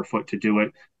 per square foot to do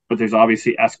it. But there's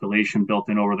obviously escalation built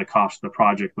in over the cost of the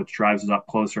project, which drives it up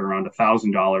closer around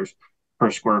 $1,000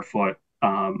 per square foot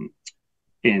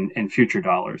in future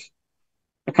dollars.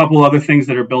 A couple other things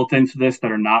that are built into this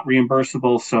that are not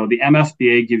reimbursable. So the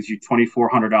MSBA gives you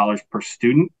 $2,400 per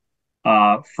student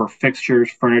for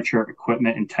fixtures, furniture,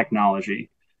 equipment, and technology.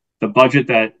 The budget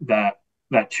that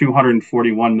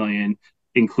 $241 million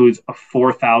includes a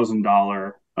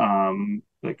 $4,000,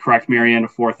 correct, Marianne, a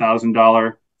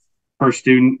 $4,000 per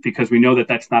student, because we know that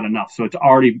that's not enough. So it's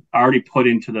already put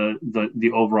into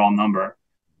the overall number.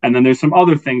 And then there's some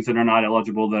other things that are not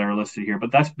eligible that are listed here,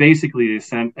 but that's basically the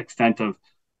extent of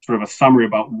sort of a summary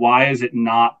about why is it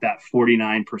not that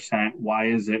 49%? Why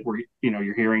is it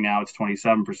you're hearing now it's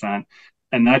 27%?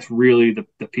 And that's really the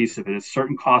piece of it is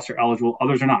certain costs are eligible,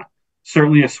 others are not.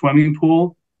 Certainly a swimming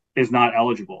pool is not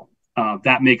eligible.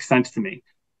 That makes sense to me.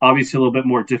 Obviously a little bit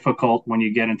more difficult when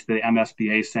you get into the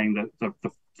MSBA saying that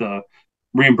the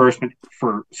reimbursement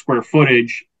for square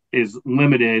footage is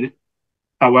limited.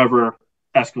 However,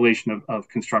 escalation of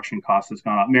construction costs has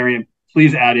gone up. Marion,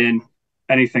 please add in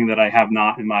anything that I have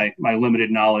not in my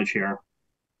limited knowledge here.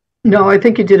 No, I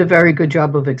think you did a very good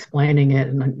job of explaining it.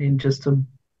 And just to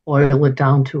boil it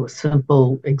down to a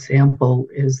simple example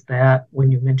is that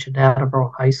when you mentioned Attleboro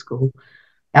High School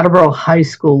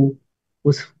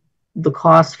was the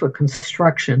cost for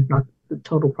construction, not the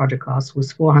total project cost,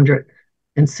 was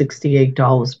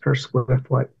 $468 per square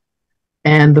foot.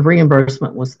 And the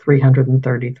reimbursement was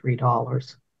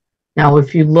 $333. Now,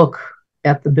 if you look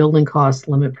at the building cost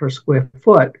limit per square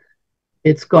foot,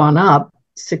 it's gone up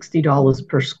 $60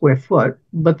 per square foot,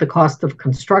 but the cost of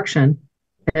construction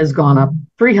has gone up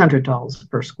 $300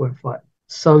 per square foot.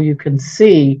 So you can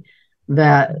see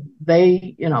that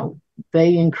they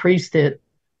increased it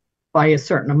by a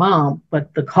certain amount,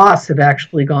 but the costs have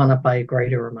actually gone up by a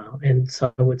greater amount. And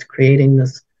so it's creating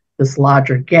this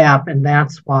larger gap. And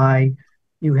that's why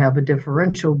you have a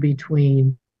differential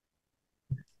between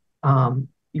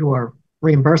your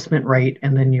reimbursement rate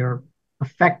and then your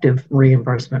effective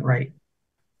reimbursement rate.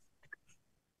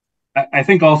 I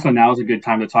think also now is a good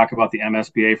time to talk about the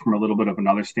MSBA from a little bit of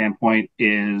another standpoint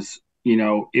is,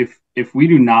 if we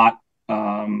do not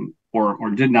or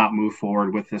did not move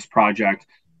forward with this project,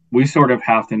 we sort of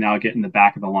have to now get in the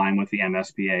back of the line with the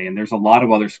MSBA. And there's a lot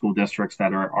of other school districts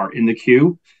that are in the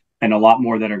queue and a lot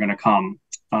more that are going to come.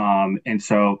 And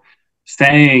so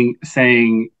saying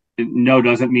no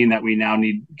doesn't mean that we now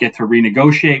get to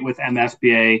renegotiate with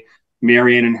MSBA.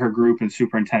 Marion and her group and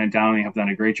Superintendent Downey have done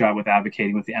a great job with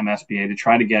advocating with the MSBA to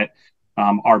try to get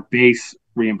our base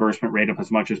reimbursement rate up as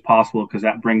much as possible, because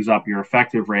that brings up your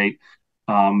effective rate.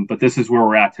 But this is where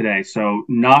we're at today. So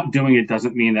not doing it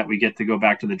doesn't mean that we get to go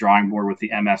back to the drawing board with the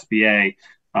MSBA.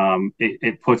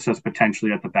 It puts us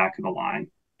potentially at the back of the line.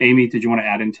 Amy, did you want to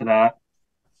add into that?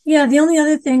 Yeah, the only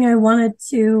other thing I wanted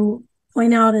to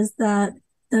point out is that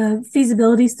the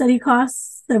feasibility study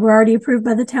costs that were already approved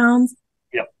by the towns,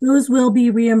 those will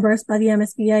be reimbursed by the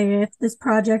MSBA if this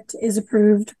project is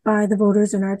approved by the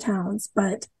voters in our towns.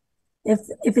 But if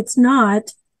it's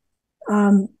not,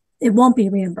 it won't be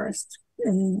reimbursed.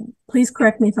 And please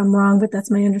correct me if I'm wrong, but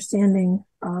that's my understanding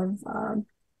of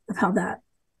how that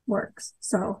works.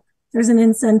 So there's an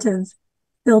incentive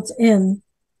built in.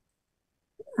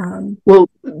 Well,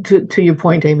 to your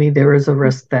point, Amy, there is a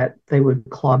risk that they would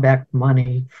claw back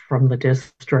money from the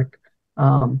district.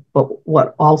 But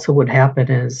what also would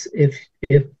happen is if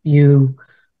you,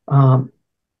 and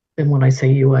when I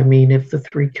say you, I mean if the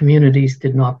 3 communities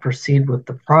did not proceed with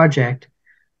the project,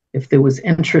 if there was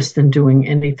interest in doing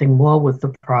anything more with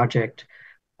the project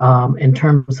in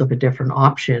terms of a different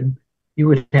option, you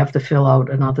would have to fill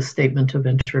out another statement of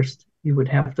interest. You would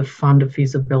have to fund a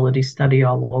feasibility study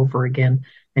all over again,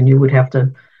 and you would have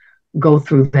to go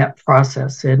through that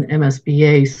process. And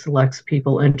MSBA selects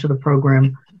people into the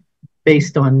program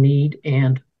based on need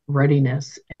and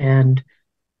readiness. And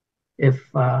if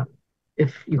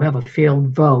you have a failed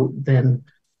vote, then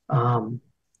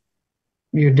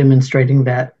you're demonstrating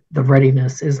that the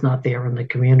readiness is not there in the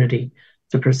community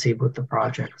to proceed with the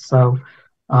project. So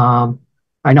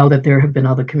I know that there have been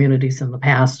other communities in the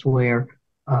past where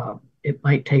it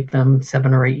might take them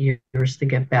 7 or 8 years to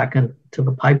get back into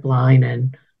the pipeline.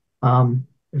 And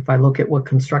if I look at what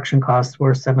construction costs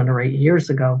were 7 or 8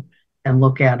 years ago and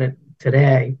look at it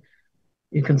today,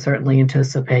 you can certainly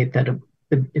anticipate that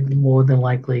it more than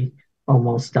likely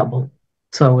almost double.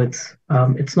 So it's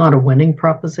not a winning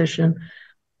proposition.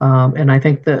 And I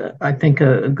think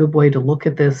a good way to look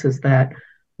at this is that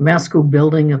Mass School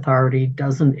Building Authority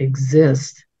doesn't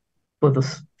exist for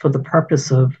the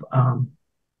purpose of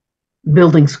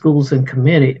building schools and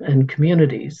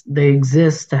communities. They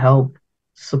exist to help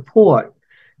support,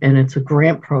 and it's a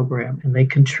grant program, and they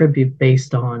contribute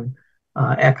based on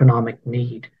economic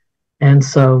need. And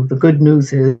so the good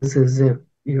news is if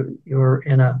you're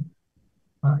in a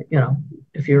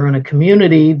if you're in a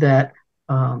community that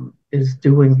is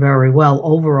doing very well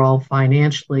overall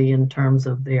financially in terms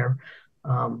of their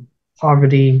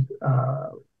poverty,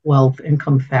 wealth,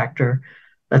 income factor,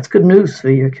 that's good news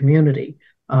for your community.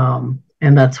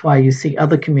 And that's why you see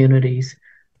other communities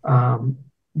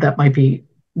that might be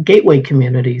gateway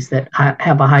communities that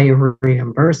have a higher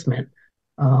reimbursement,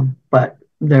 but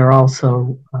they're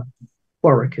also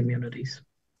poorer communities.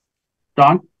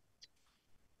 Don?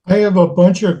 I have a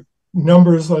bunch of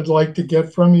numbers I'd like to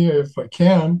get from you if I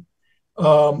can.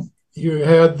 You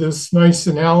had this nice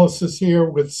analysis here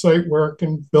with site work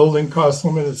and building cost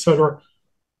limit, et cetera.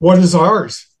 What is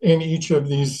ours in each of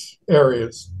these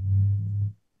areas?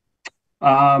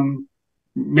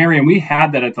 Marion, we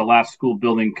had that at the last school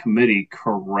building committee,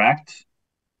 correct?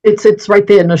 It's right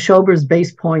there in Neshober's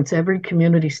base points. Every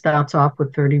community starts off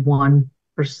with 31%.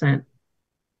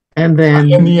 And then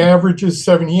the average is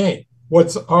 78.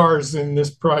 What's ours in this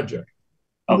project?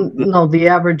 No, the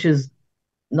average is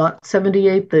not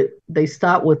 78. That they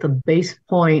start with a base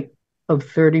point of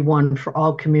 31 for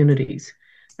all communities.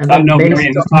 And then no,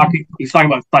 Marion, he's talking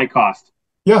about site cost.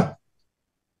 Yeah.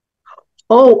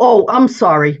 Oh, I'm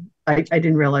sorry. I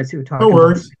didn't realize you were talking. No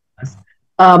worries.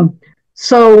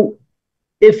 So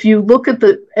if you look at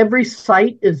every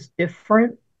site is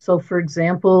different. So for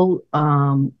example,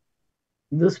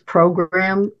 this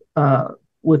program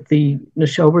with the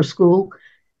Neshober School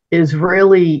is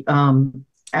really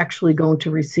actually going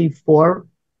to receive 4%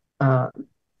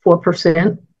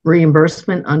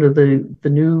 reimbursement under the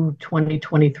new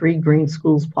 2023 Green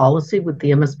Schools policy with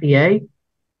the MSBA.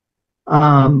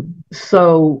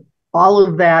 So all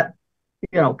of that,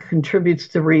 contributes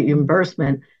to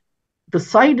reimbursement. The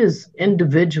site is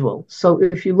individual. So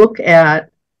if you look at,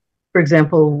 for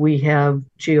example, we have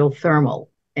geothermal,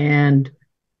 and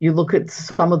you look at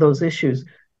some of those issues,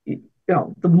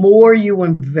 the more you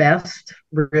invest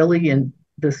really in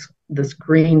this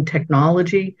green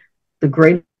technology, the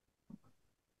greater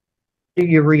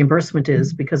your reimbursement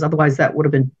is, because otherwise that would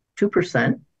have been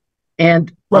 2%.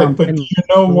 And right, but do you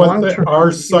know what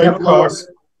our site cost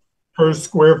per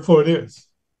square foot is?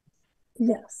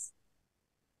 Yes.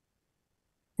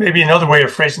 Maybe another way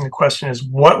of phrasing the question is,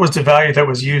 what was the value that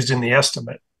was used in the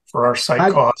estimate for our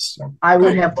site costs? I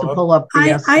would have to pull up the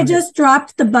estimate. I just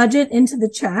dropped the budget into the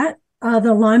chat,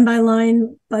 the line by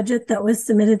line budget that was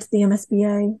submitted to the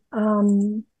MSBA.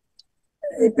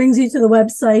 it brings you to the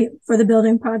website for the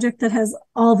building project that has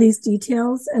all these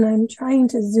details, and I'm trying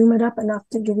to zoom it up enough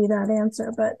to give you that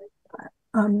answer, but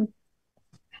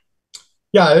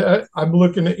yeah, I'm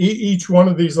looking at each one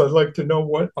of these. I'd like to know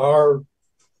what our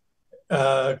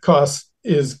cost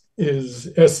is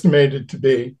estimated to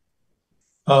be.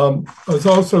 I was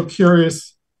also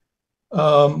curious,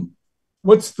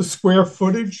 what's the square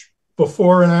footage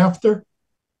before and after?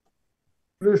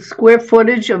 The square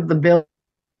footage of the building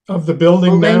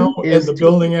now and the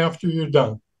building after you're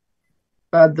done.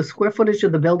 The square footage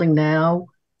of the building now,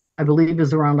 I believe,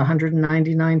 is around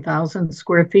 199,000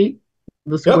 square feet.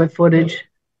 The square footage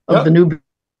of the new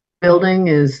building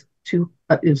is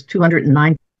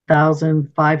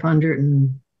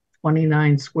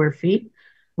 209,529 square feet.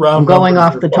 I'm going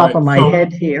off the top of my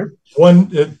head here.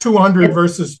 200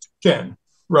 versus 10,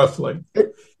 roughly.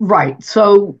 Right.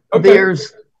 So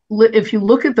there's, if you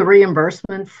look at the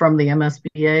reimbursement from the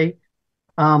MSBA,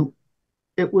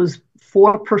 it was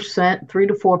 4%, 3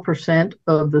 to 4%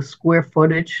 of the square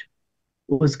footage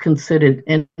was considered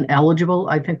ineligible.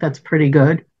 I think that's pretty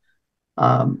good.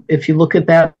 If you look at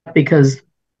that, because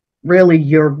really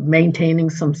you're maintaining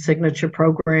some signature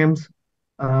programs.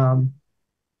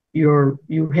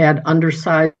 You had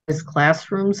undersized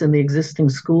classrooms in the existing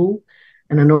school,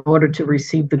 and in order to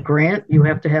receive the grant, you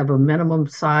have to have a minimum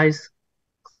size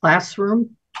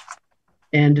classroom.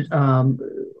 And a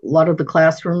lot of the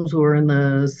classrooms were in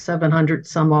the 700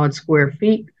 some odd square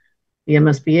feet. The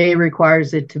MSBA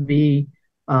requires it to be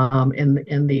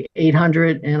in the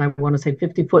 800 and I want to say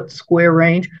 50-foot square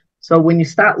range. So when you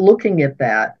start looking at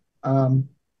that, to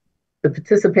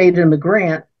participate in the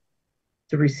grant,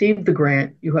 to receive the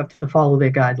grant, you have to follow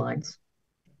their guidelines.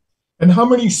 And how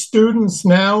many students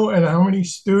now and how many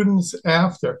students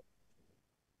after?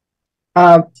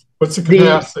 What's the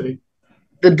capacity?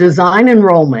 The design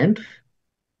enrollment,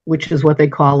 which is what they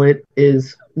call it,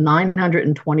 is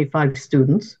 925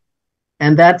 students.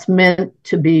 And that's meant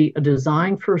to be a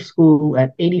design for a school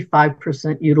at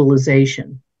 85%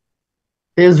 utilization.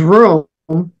 There's room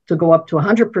to go up to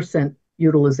 100%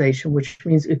 utilization, which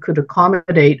means it could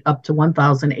accommodate up to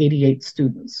 1,088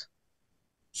 students.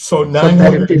 So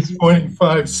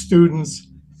 925 students.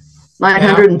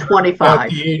 925. At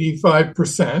the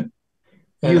 85%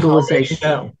 utilization.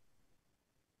 Now?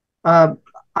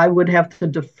 I would have to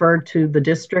defer to the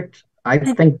district. I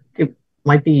think it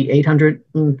might be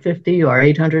 850 or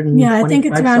 825. Yeah, I think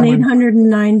it's around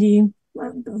 890.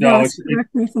 Ross,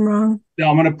 correct me if I'm wrong. No,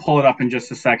 I'm going to pull it up in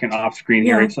just a second off screen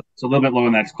here. It's a little bit lower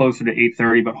than that. It's closer to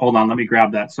 830, but hold on, let me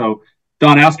grab that. So,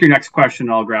 Don, ask your next question,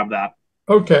 and I'll grab that.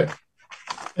 Okay.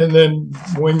 And then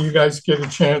when you guys get a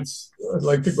chance, I'd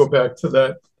like to go back to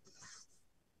that,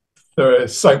 the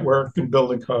site work and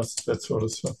building costs, that sort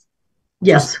of stuff.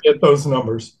 Yes. Just get those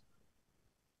numbers.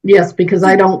 Yes, because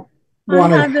I don't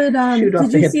want to shoot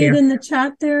off the hip here. Did you see it in the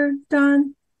chat there,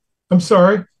 Don? I'm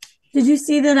sorry? Did you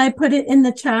see that I put it in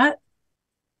the chat?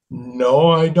 No,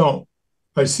 I don't.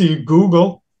 I see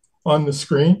Google on the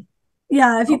screen.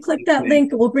 Yeah, if you click that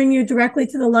link, it will bring you directly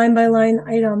to the line-by-line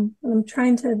item. I'm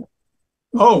trying to...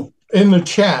 Oh, in the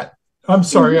chat. I'm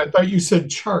sorry, I thought you said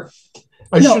chart.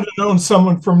 I should have known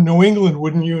someone from New England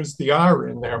wouldn't use the R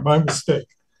in there. My mistake.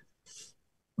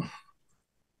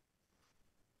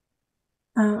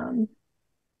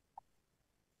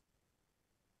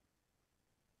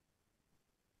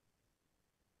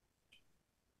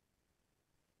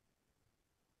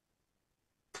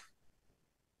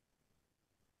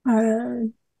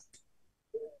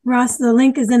 Ross, the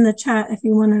link is in the chat if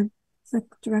you want to click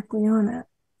directly on it.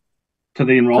 To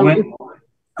the enrollment?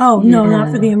 Oh, no,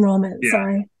 not for the enrollment. Yeah.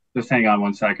 Sorry. Just hang on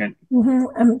one second.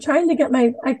 I'm trying to get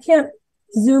I can't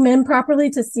zoom in properly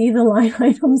to see the line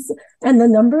items and the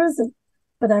numbers,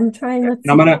 but I'm trying to.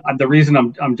 The reason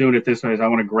I'm doing it this way is I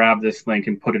want to grab this link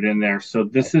and put it in there. So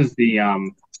this is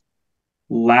the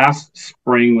last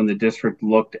spring when the district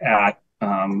looked at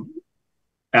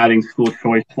adding school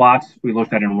choice slots. We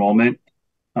looked at enrollment.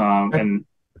 And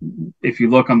if you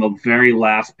look on the very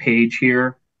last page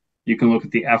here, you can look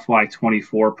at the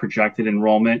FY24 projected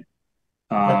enrollment.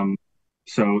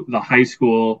 So the high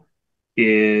school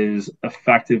is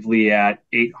effectively at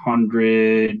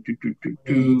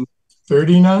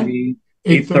 839.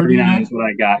 839 is what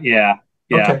I got. Yeah.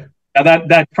 Okay. Now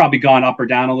that's probably gone up or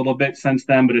down a little bit since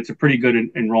then, but it's a pretty good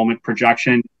enrollment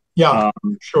projection. Yeah,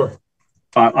 sure.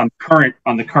 On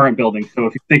the current building. So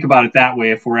if you think about it that way,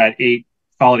 if we're at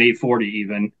call it 840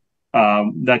 even,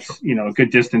 that's a good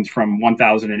distance from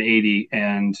 1,080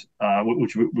 and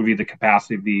which would be the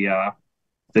capacity of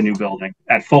the new building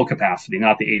at full capacity,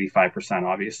 not the 85%,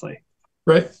 obviously.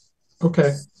 Right.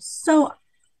 Okay. So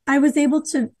I was able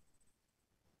to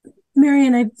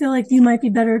Marion, I feel like you might be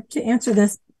better to answer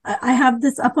this. I have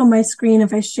this up on my screen.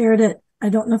 If I shared it, I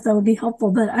don't know if that would be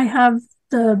helpful, but I have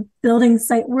the building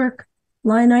site work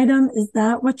line item. Is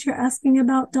that what you're asking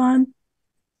about, Dawn?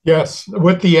 Yes,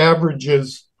 what the average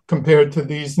is compared to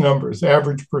these numbers,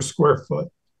 average per square foot.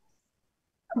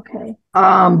 Okay.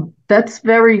 That's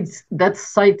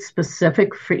site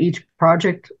specific for each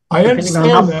project. I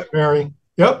understand that, Mary.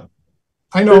 Yep.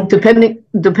 I know.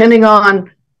 Depending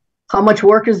on how much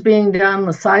work is being done,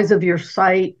 the size of your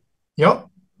site. Yep.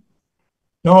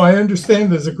 No, I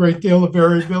understand there's a great deal of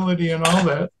variability and all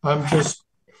that.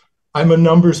 I'm a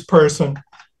numbers person.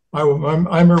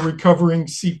 I'm a recovering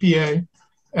CPA,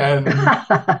 and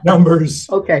numbers.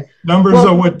 Okay. Numbers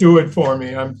are what do it for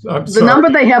me. I'm the sorry. number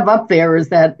they have up there is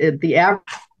that the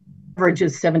average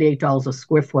is $78 a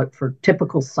square foot for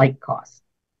typical site costs.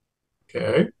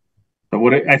 Okay. So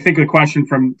what I think the question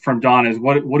from Don is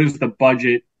what is the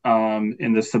budget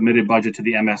in the submitted budget to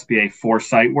the MSBA for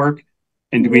site work?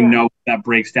 And do we know what that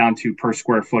breaks down to per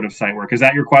square foot of site work? Is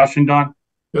that your question, Don?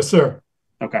 Yes, sir.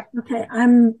 Okay. Okay.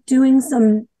 I'm doing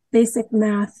some basic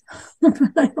math, but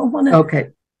I don't want to. Okay.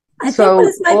 I think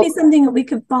this might be something that we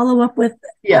could follow up with.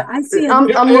 Yeah, I see. I'm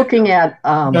looking at.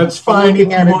 That's fine. I'm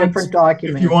looking at a different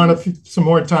document. If you want some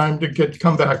more time to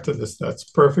come back to this, that's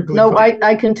perfectly. No, fine.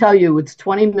 I can tell you it's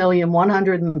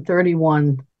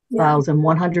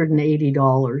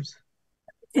 $20,131,180.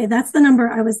 Okay, that's the number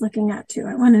I was looking at too.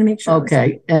 I wanted to make sure.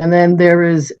 Okay, and then there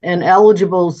is an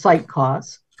eligible site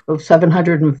cost of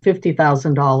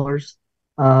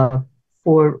 $750,000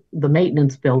 for the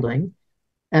maintenance building.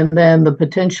 And then the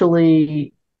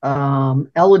potentially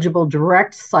eligible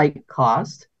direct site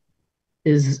cost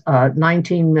is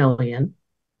 $19 million.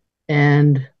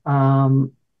 And,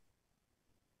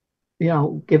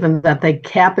 given that they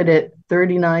cap it at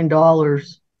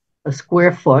 $39 a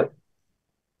square foot,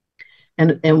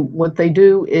 and what they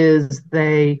do is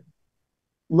they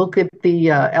look at the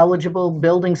eligible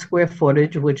building square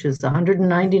footage, which is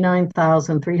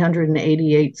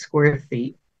 199,388 square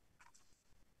feet.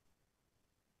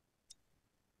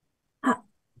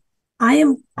 I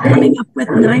am coming up with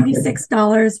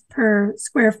 $96 per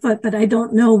square foot, but I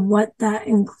don't know what that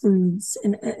includes.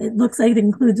 And it looks like it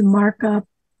includes markup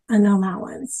and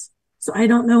allowance. So I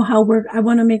don't know how I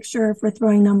want to make sure if we're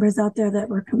throwing numbers out there that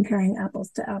we're comparing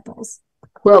apples to apples.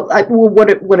 Well,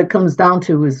 what it comes down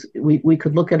to is we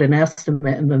could look at an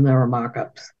estimate and then there are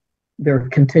markups. There are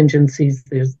contingencies.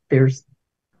 There's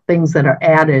things that are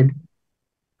added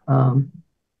to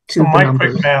so the my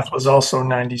numbers. quick math was also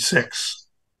 96.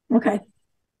 Okay.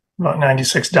 About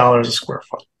 $96 a square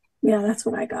foot. Yeah, that's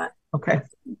what I got. Okay.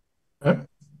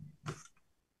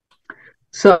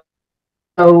 So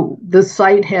the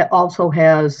site also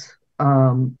has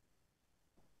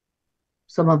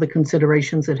some other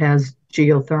considerations. It has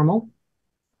geothermal.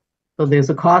 So there's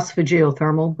a cost for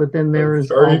geothermal, but then there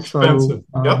is also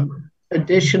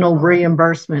additional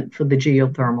reimbursement for the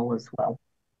geothermal as well.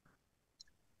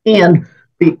 And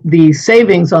the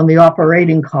savings on the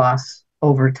operating costs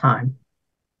over time.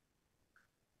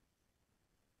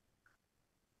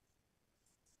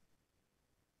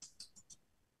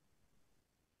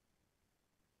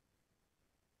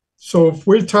 So if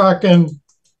we're talking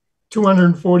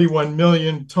 241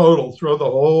 million total, throw the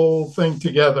whole thing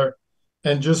together,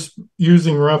 and just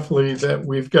using roughly that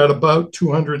we've got about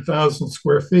 200,000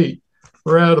 square feet.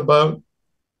 We're at about,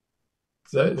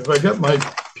 if I got my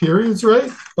periods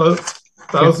right, about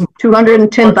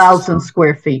 210,000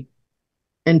 square feet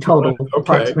in total,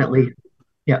 approximately.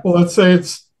 Yeah. Well, let's say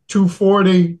it's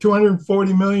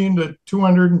 240 million to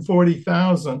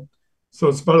 240,000. So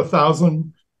it's about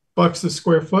 $1,000 a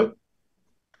square foot.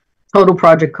 Total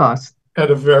project cost. At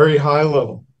a very high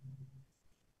level.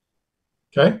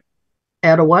 Okay.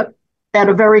 At a what? At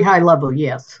a very high level,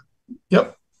 yes.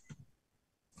 Yep.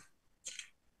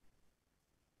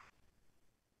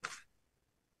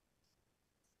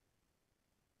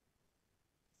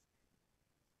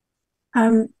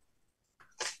 I'm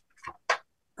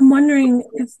wondering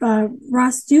if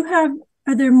Ross,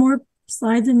 are there more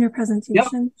slides in your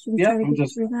presentation? Should we try to get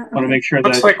through that? Want to make sure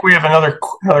Looks like we have another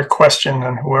question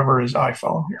on whoever is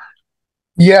iPhone here.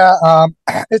 Yeah,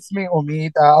 it's me,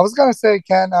 Omid. I was gonna say,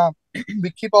 can we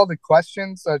keep all the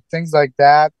questions, things like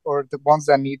that, or the ones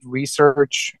that need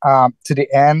research to the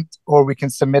end, or we can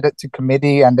submit it to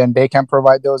committee and then they can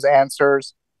provide those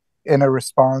answers in a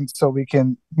response, so we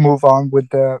can move on with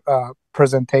the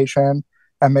presentation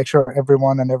and make sure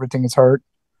everyone and everything is heard.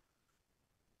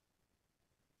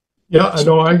 Yeah, I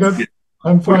know.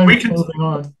 I'm fine moving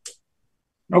on.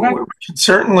 Okay. We can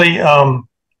certainly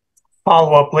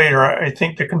follow up later. I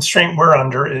think the constraint we're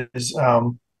under is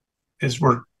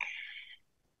we're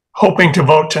hoping to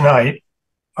vote tonight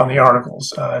on the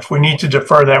articles. If we need to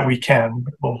defer that, we can.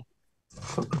 We'll,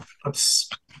 let's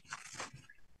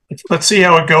see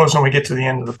how it goes when we get to the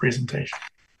end of the presentation.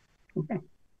 Okay.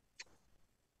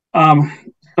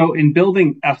 So in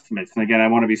building estimates, and again, I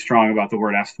want to be strong about the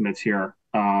word estimates here,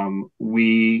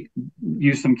 we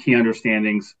use some key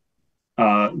understandings.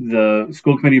 The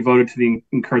school committee voted to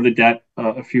incur the debt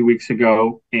a few weeks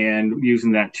ago, and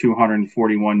using that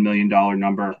 $241 million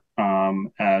number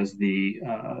as the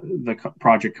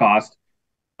project cost.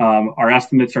 Our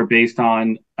estimates are based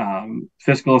on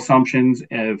fiscal assumptions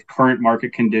of current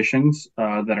market conditions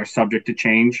that are subject to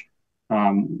change.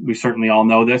 We certainly all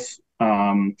know this.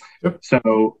 Yep.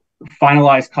 So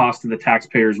finalized cost to the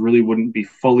taxpayers really wouldn't be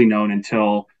fully known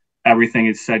until everything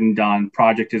is said and done,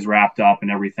 project is wrapped up,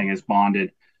 and everything is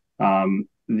bonded.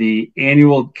 The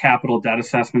annual capital debt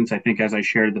assessments, I think, as I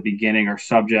shared at the beginning, are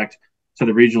subject to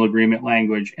the regional agreement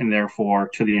language and therefore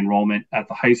to the enrollment at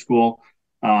the high school.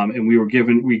 And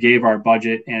we gave our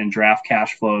budget and draft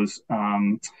cash flows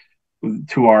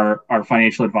to our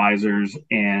financial advisors,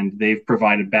 and they've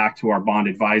provided back to our bond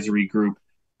advisory group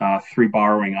 3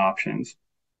 borrowing options.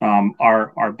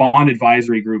 Our bond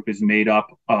advisory group is made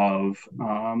up of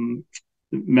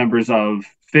members of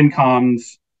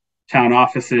FinComs, town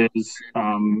offices,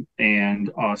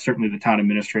 and certainly the town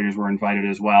administrators were invited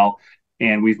as well.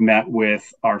 And we've met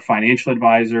with our financial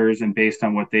advisors, and based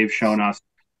on what they've shown us,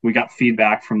 we got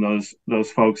feedback from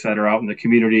those folks that are out in the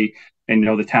community and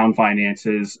know the town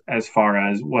finances as far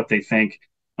as what they think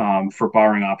for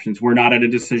borrowing options. We're not at a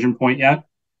decision point yet.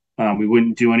 We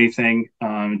wouldn't do anything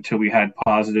until we had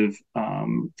positive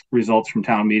results from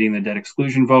town meeting, the debt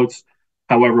exclusion votes.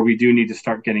 However, we do need to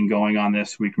start getting going on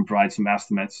this so we can provide some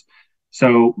estimates.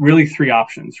 So really 3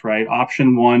 options, right?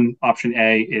 Option 1, option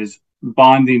A, is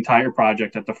bond the entire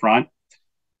project at the front.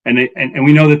 And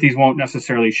we know that these won't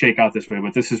necessarily shake out this way,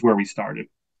 but this is where we started.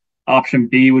 Option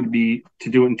B would be to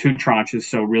do it in 2 tranches,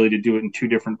 so really to do it in 2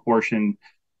 different portions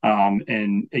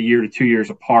and a year to 2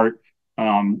 years apart.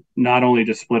 Not only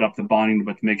to split up the bonding,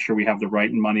 but to make sure we have the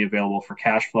right money available for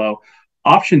cash flow.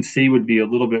 Option C would be a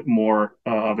little bit more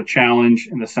of a challenge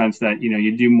in the sense that,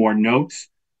 you do more notes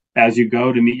as you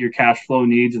go to meet your cash flow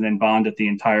needs and then bond at the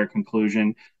entire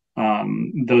conclusion.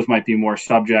 Those might be more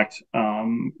subject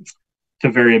to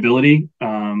variability.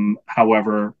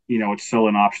 However, it's still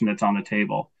an option that's on the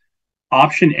table.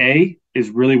 Option A is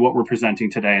really what we're presenting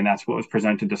today, and that's what was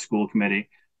presented to school committee.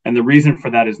 And the reason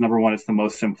for that is, number one, it's the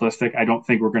most simplistic. I don't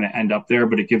think we're going to end up there,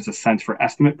 but it gives a sense for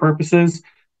estimate purposes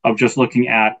of just looking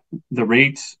at the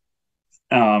rates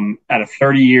at a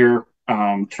 30-year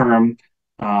term.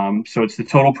 So it's the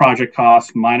total project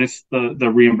cost minus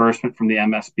the reimbursement from the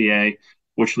MSBA,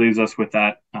 which leaves us with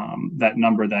that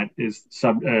number that is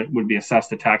would be assessed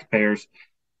to taxpayers.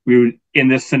 We would, in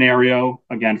this scenario,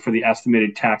 again, for the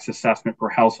estimated tax assessment for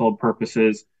household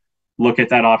purposes, look at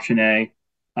that option A.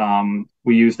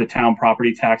 We use the town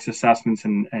property tax assessments,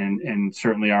 and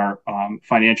certainly our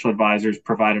financial advisors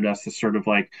provided us the sort of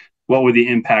like, what would the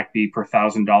impact be per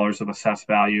 $1,000 of assessed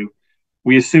value?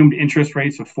 We assumed interest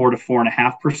rates of 4 to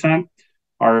 4.5%.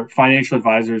 Our financial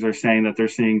advisors are saying that they're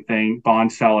seeing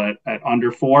bonds sell at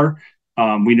under 4.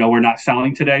 We know we're not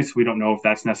selling today, so we don't know if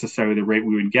that's necessarily the rate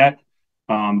we would get,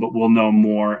 but we'll know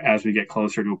more as we get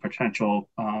closer to a potential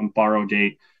borrow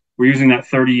date. We're using that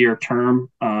 30-year term,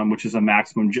 which is a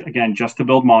maximum, again, just to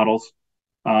build models.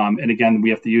 And again, we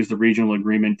have to use the regional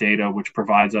agreement data, which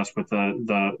provides us with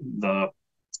the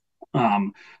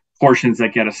portions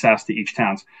that get assessed to each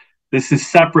town. This is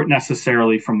separate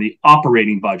necessarily from the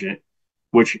operating budget,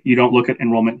 which you don't look at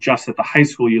enrollment just at the high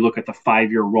school. You look at the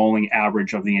 5-year rolling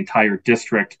average of the entire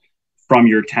district from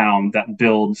your town that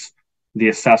builds the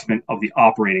assessment of the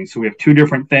operating. So we have 2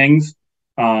 different things.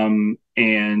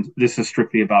 And this is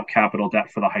strictly about capital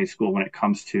debt for the high school when it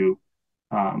comes to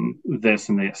this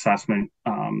and the assessment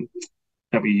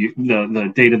that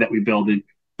the data that we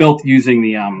built using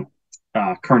the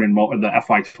current enrollment, the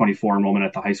FY24 enrollment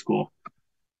at the high school.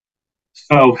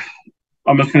 So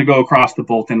I'm just going to go across the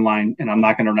Bolton line, and I'm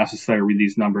not going to necessarily read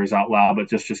these numbers out loud, but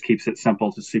just keeps it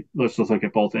simple to see. Let's just look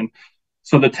at Bolton.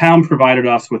 So the town provided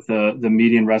us with the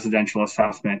median residential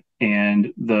assessment,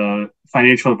 and the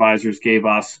financial advisors gave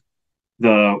us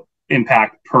the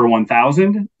impact per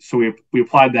 1,000. So we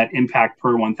applied that impact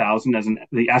per 1,000 as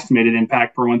the estimated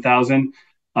impact per 1,000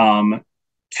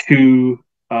 to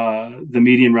the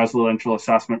median residential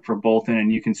assessment for Bolton,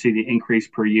 and you can see the increase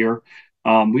per year.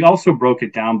 We also broke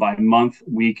it down by month,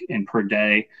 week, and per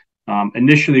day.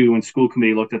 Initially, when school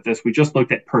committee looked at this, we just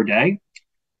looked at per day.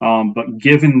 But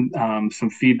given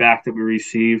some feedback that we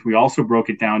received, we also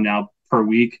broke it down now per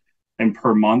week and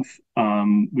per month.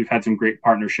 We've had some great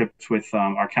partnerships with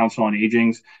our Council on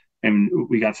Aging, and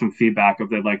we got some feedback of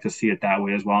they'd like to see it that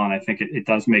way as well. And I think it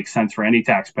does make sense for any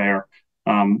taxpayer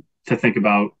to think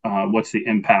about what's the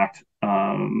impact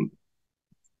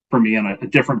for me on a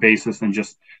different basis than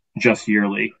just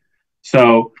yearly.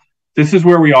 So this is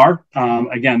where we are.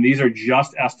 Again, these are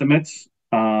just estimates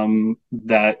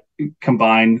that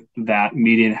combine that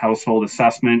median household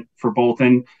assessment for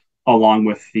Bolton, along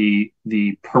with the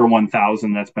per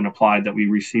 1,000 that's been applied that we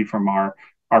received from our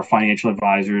financial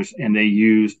advisors, and they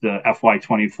use the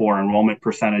FY24 enrollment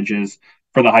percentages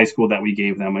for the high school that we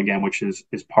gave them, again, which is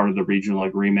part of the regional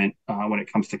agreement when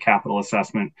it comes to capital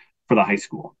assessment for the high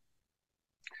school.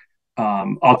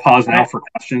 I'll pause now for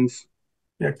questions.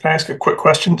 Yeah, can I ask a quick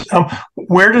question?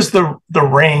 Where does the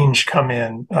range come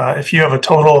in? If you have a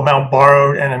total amount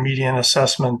borrowed and a median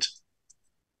assessment,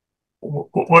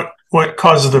 what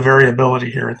causes the variability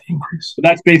here in the increase? So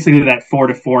that's basically that 4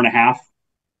 to 4.5.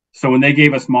 So when they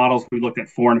gave us models, we looked at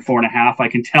 4 and 4.5. I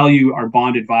can tell you our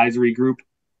bond advisory group,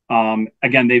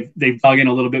 again, they've dug in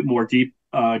a little bit more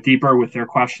deeper with their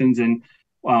questions, and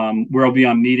we'll be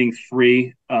on meeting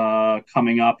 3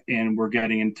 coming up, and we're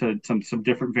getting into some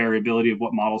different variability of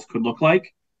what models could look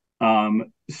like.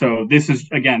 So this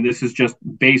is just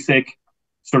basic,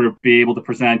 sort of be able to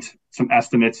present some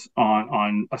estimates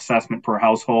on assessment per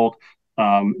household.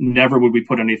 Never would we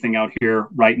put anything out here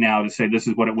right now to say this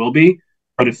is what it will be,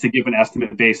 but it's to give an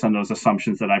estimate based on those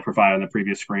assumptions that I provided on the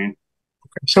previous screen.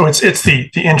 Okay. So it's the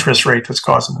interest rate that's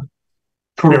causing it.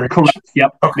 Correct.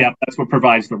 Yep. Okay. Yep. That's what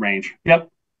provides the range. Yep.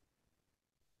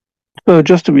 So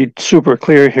just to be super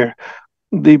clear here,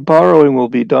 the borrowing will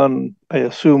be done, I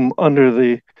assume, under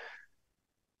the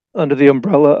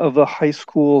umbrella of the high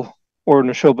school or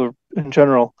Neshoba in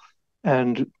general,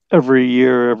 and every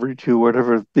year, every 2,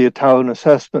 whatever, the Italian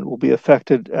assessment will be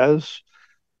affected as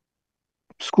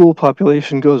school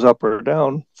population goes up or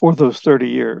down for those 30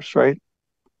 years, right?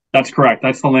 That's correct.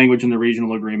 That's the language in the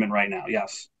regional agreement right now.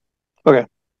 Yes. Okay.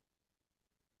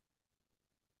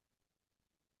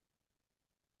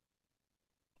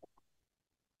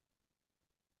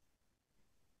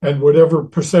 And whatever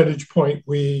percentage point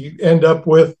we end up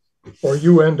with, or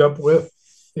you end up with,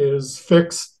 is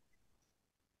fixed?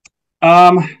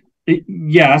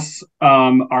 Yes.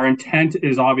 Our intent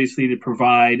is obviously to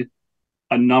provide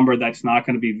a number that's not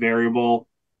going to be variable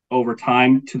over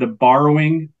time to the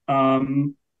borrowing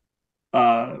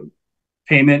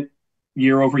payment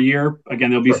year over year. Again,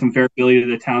 there'll be some variability to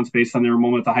the towns based on their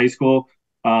enrollment at the high school.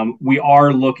 We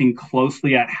are looking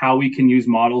closely at how we can use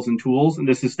models and tools, and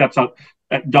this is steps out.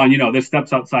 Don, this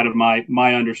steps outside of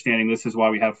my understanding. This is why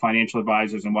we have financial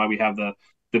advisors and why we have the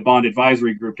bond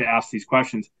advisory group to ask these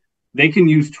questions. They can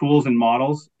use tools and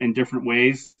models in different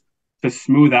ways to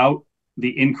smooth out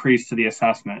the increase to the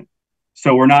assessment.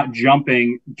 So we're not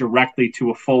jumping directly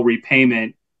to a full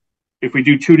repayment. If we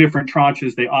do 2 different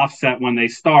tranches, they offset when they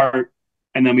start,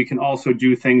 and then we can also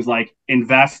do things like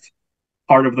invest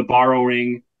part of the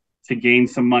borrowing to gain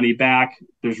some money back.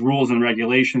 There's rules and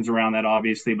regulations around that,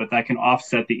 obviously, but that can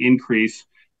offset the increase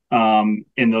in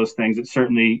those things. It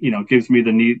certainly, gives me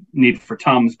the need for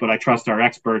Tums, but I trust our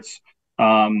experts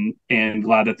and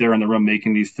glad that they're in the room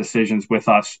making these decisions with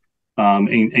us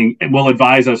and will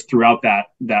advise us throughout that.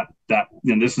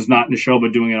 This is not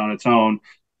Neshoba doing it on its own.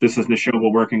 This is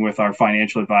Neshoba working with our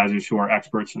financial advisors who are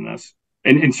experts in this,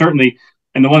 and certainly.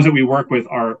 And the ones that we work with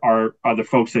are the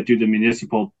folks that do the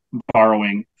municipal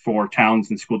borrowing for towns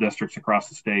and school districts across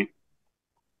the state.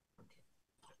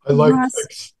 I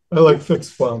like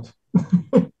fixed bonds.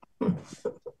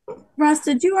 Ross,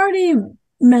 did you already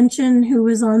mention who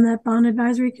was on that bond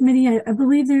advisory committee? I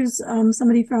believe there's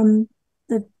somebody from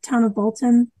the town of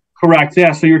Bolton. Correct.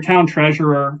 Yeah. So your town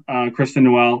treasurer, Kristen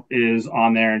Noel, is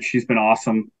on there, and she's been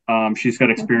awesome. She's got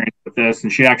experience with this,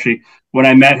 and she actually, when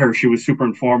I met her, she was super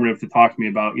informative to talk to me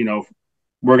about,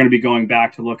 we're going to be going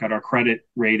back to look at our credit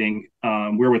rating.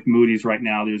 We're with Moody's right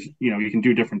now. There's, you can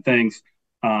do different things,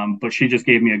 but she just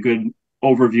gave me a good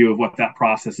overview of what that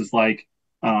process is like.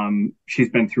 She's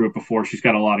been through it before. She's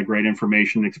got a lot of great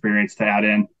information and experience to add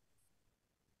in.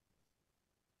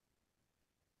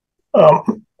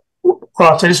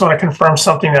 Ross, I just want to confirm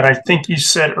something that I think you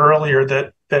said earlier,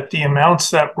 that the amounts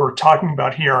that we're talking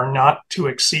about here are not to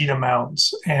exceed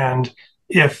amounts. And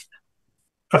if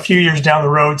a few years down the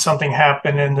road something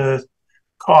happened and the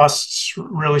costs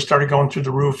really started going through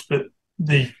the roof, that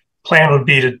the plan would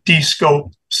be to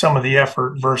de-scope some of the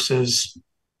effort versus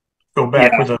go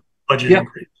back with a budget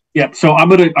increase. Yep. So I'm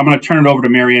gonna turn it over to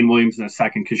Marianne Williams in a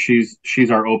second, because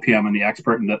she's our OPM and the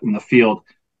expert in the field.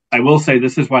 I will say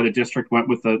this is why the district went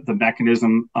with the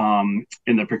mechanism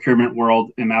in the procurement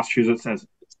world in Massachusetts as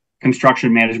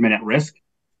construction management at risk.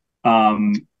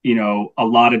 You know, a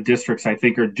lot of districts, I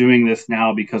think, are doing this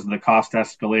now because of the cost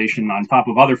escalation on top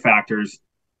of other factors.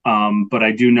 But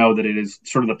I do know that it is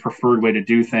sort of the preferred way to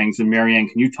do things. And Marianne,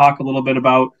 can you talk a little bit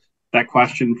about that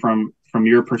question from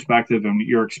your perspective and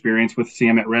your experience with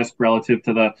CM at risk relative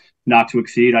to the not to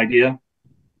exceed idea?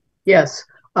 Yes.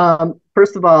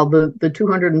 First of all, the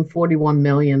 241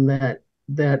 million that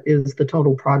is the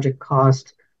total project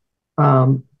cost.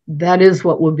 That is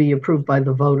what will be approved by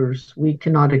the voters. We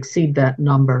cannot exceed that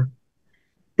number.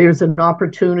 There's an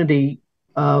opportunity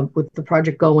with the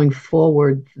project going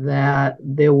forward that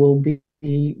there will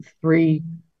be 3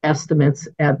 estimates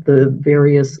at the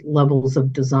various levels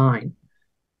of design.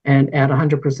 And at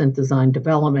 100% design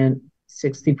development,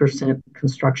 60%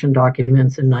 construction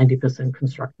documents, and 90%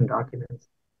 construction documents.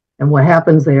 And what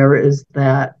happens there is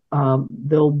that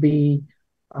there'll be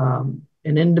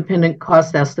an independent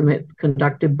cost estimate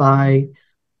conducted by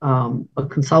a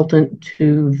consultant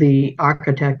to the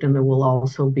architect, and there will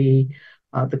also be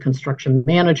the construction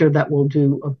manager that will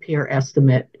do a peer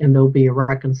estimate, and there'll be a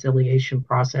reconciliation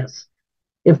process.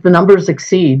 If the numbers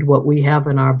exceed what we have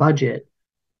in our budget,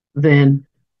 then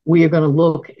we are going to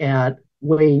look at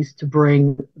ways to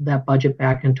bring that budget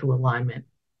back into alignment.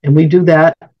 And we do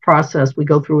that process. We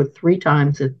go through it 3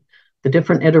 times at the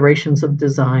different iterations of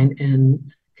design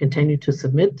and continue to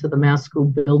submit to the Mass School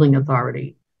Building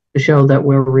Authority to show that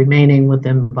we're remaining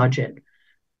within budget.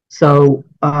 So,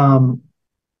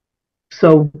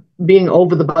 so being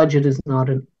over the budget is not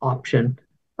an option.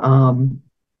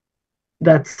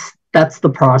 That's the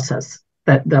process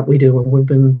that we do, and we've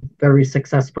been very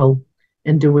successful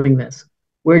in doing this.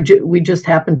 We just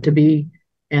happen to be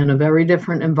in a very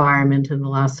different environment in the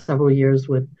last several years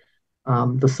with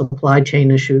the supply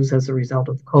chain issues as a result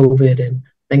of COVID and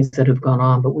things that have gone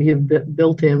on. But we have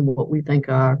built in what we think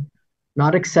are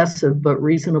not excessive, but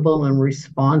reasonable and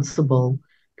responsible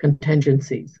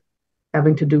contingencies,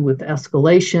 having to do with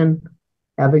escalation,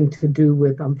 having to do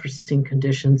with unforeseen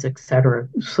conditions, et cetera.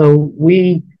 So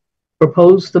we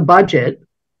proposed the budget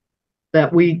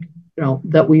that we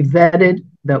vetted,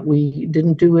 that we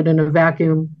didn't do it in a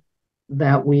vacuum,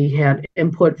 that we had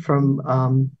input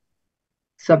from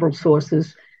several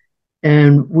sources,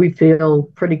 and we feel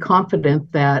pretty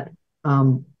confident that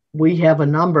we have a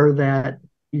number that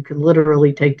you can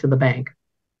literally take to the bank,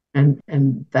 and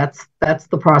that's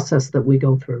the process that we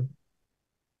go through.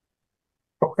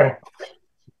 Okay,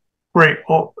 great.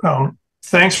 Well,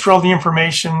 thanks for all the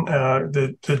information,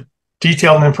 the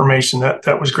detailed information.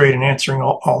 That was great in answering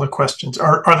all the questions.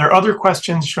 Are there other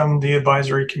questions from the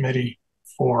advisory committee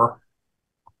for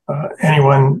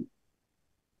anyone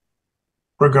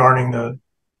regarding the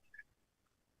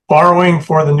borrowing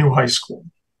for the new high school?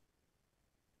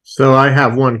 So I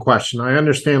have one question. I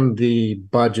understand the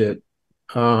budget,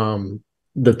 the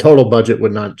total budget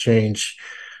would not change,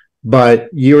 but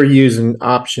you're using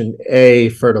option A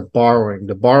for the borrowing.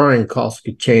 The borrowing cost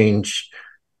could change,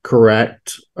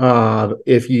 correct?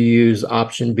 If you use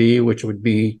option B, which would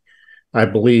be, I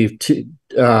believe, 2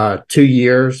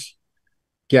 years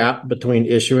gap between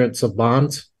issuance of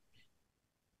bonds.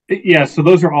 Yeah, so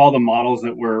those are all the models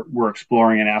that we're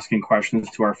exploring and asking questions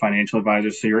to our financial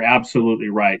advisors. So you're absolutely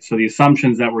right. So the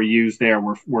assumptions that were used there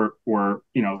were 4 to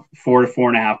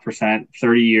 4.5%,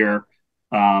 30-year,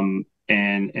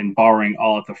 and borrowing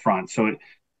all at the front. So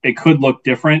it could look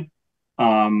different,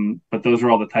 but those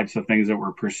are all the types of things that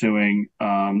we're pursuing.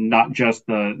 Not just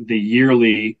the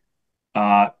yearly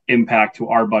impact to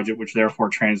our budget, which therefore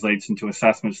translates into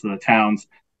assessments to the towns.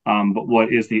 But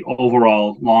what is the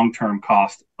overall long-term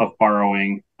cost of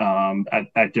borrowing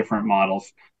at different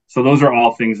models? So those are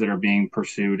all things that are being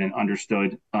pursued and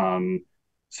understood,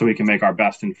 so we can make our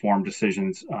best informed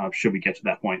decisions should we get to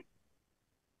that point.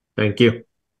 Thank you.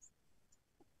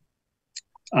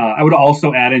 I would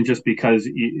also add in, just because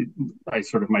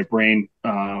my brain,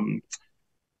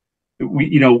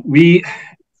 we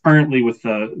currently with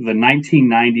the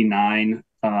 1999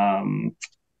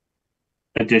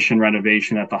 addition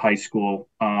renovation at the high school,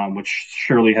 which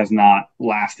surely has not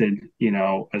lasted,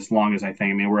 as long as I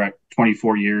think. I mean, we're at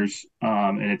 24 years,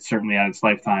 and it's certainly at its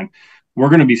lifetime. We're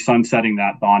going to be sunsetting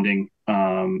that bonding,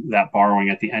 that borrowing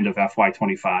at the end of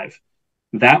FY25.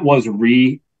 That was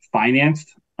refinanced,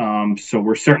 so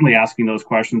we're certainly asking those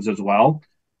questions as well,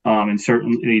 and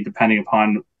certainly depending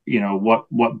upon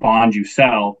what bond you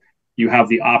sell, you have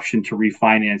the option to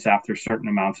refinance after certain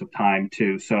amounts of time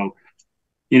too. So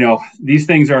these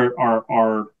things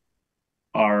are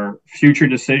future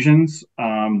decisions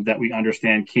that we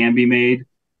understand can be made,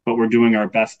 but we're doing our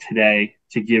best today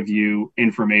to give you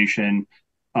information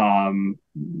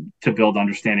to build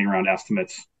understanding around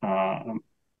estimates for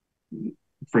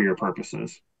your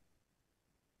purposes.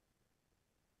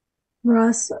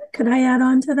 Ross, could I add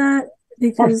on to that?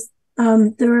 Because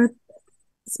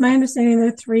it's my understanding there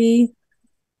are 3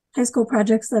 high school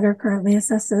projects that are currently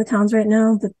assessed to the towns right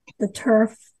now. The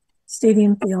turf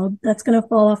stadium field, that's going to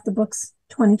fall off the books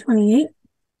 2028.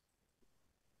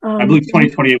 I believe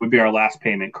 2028 would be our last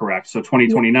payment, correct? So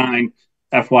 2029,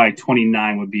 yeah. FY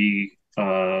 29 would be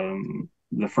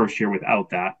the first year without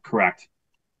that, correct?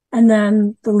 And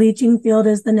then the leaching field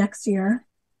is the next year.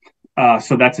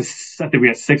 So I think we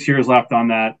have 6 years left on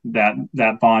that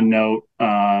bond note.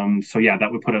 So yeah,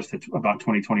 that would put us to about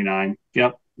 2029.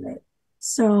 Yep. Right.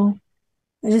 So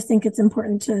I just think it's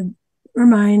important to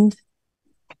remind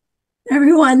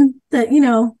everyone that, you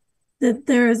know, that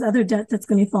there is other debt that's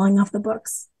going to be falling off the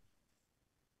books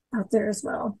out there as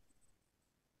well.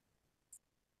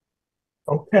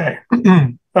 Okay.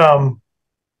 All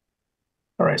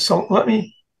right. So let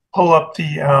me pull up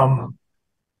the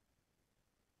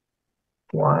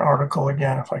warrant article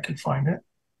again, if I can find it.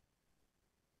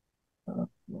 Let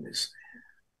me see.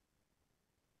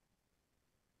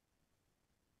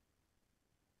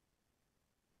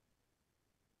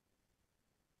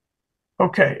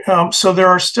 Okay, so there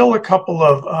are still a couple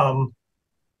of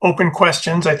open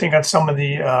questions, I think, on some of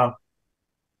the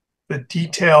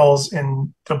details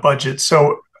in the budget.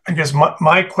 So I guess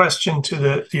my question to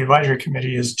the advisory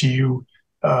committee is, do you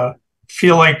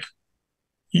feel like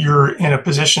you're in a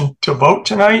position to vote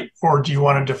tonight, or do you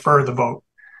want to defer the vote?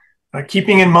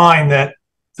 Keeping in mind that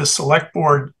the select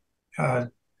board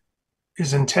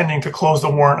is intending to close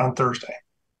the warrant on Thursday.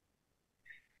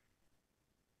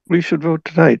 We should vote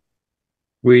tonight.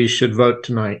 We should vote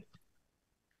tonight.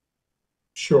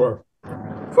 Sure.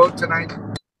 Vote tonight.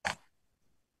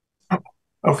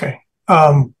 Okay.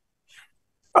 You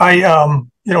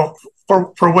know,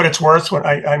 for what it's worth, when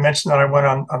I mentioned that I went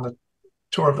on the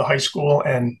tour of the high school,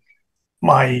 and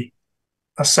my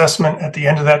assessment at the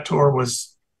end of that tour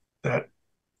was that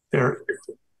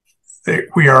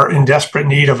we are in desperate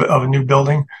need of a new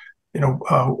building. You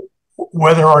know,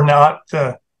 whether or not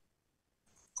the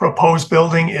proposed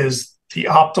building is the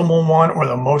optimal one or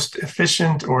the most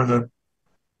efficient or the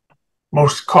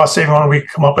most cost-saving one we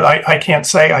come up with, I can't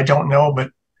say. I don't know,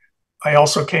 but I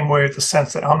also came away with the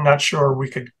sense that I'm not sure we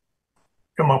could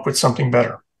come up with something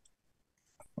better.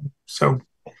 So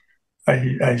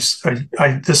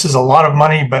this is a lot of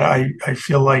money, but I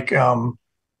feel like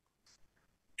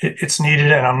it's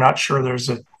needed, and I'm not sure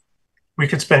we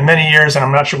could spend many years, and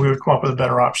I'm not sure we would come up with a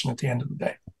better option at the end of the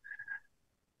day.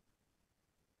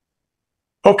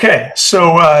 Okay,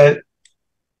 so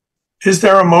is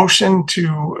there a motion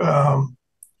to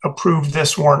approve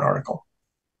this warrant article?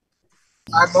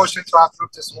 I motion to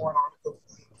approve this warrant article.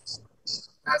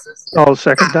 I'll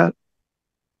second that.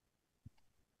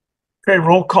 Okay,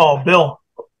 roll call. Bill.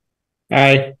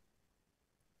 Aye.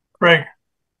 Greg.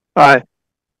 Aye.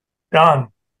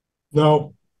 Don.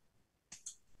 No.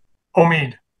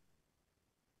 Omid.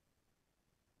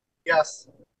 Yes.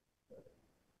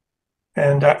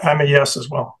 And I'm a yes as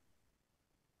well.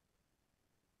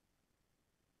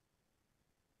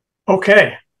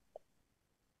 Okay.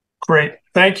 Great.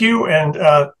 Thank you. And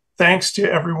thanks to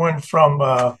everyone from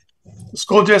the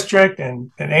school district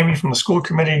and Amy from the school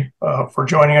committee for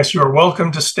joining us. You are welcome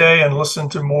to stay and listen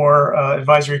to more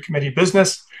advisory committee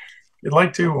business if you'd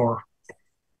like to, or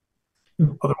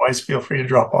otherwise feel free to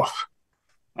drop off.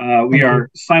 We are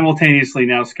simultaneously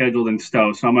now scheduled in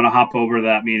Stowe, so I'm going to hop over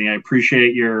that meeting. I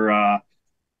appreciate your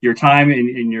time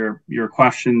and your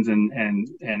questions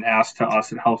and ask to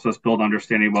us. It helps us build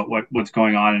understanding about what's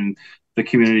going on in the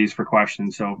communities for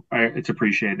questions. So it's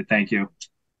appreciated. Thank you.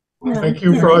 Thank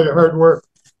you for all your hard work.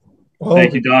 Well,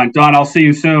 thank you, Don. Don, I'll see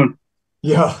you soon.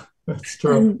 Yeah, that's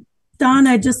true. And Don,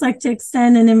 I'd just like to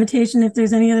extend an invitation if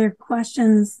there's any other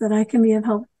questions that I can be of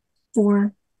help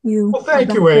for you. Well,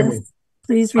 thank you, Amy.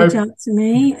 Please reach out to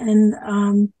me,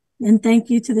 and thank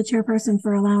you to the chairperson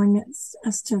for allowing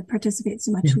us to participate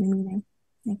so much in the meeting.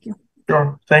 Thank you.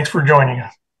 Sure. Thanks for joining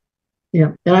us.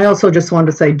 Yeah, and I also just wanted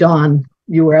to say, Don,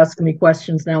 you were asking me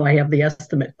questions. Now I have the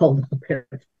estimate pulled up here.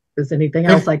 If there's anything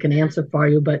else I can answer for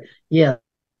you, but yeah,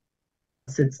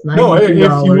 it's $92. No, if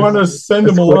you want to send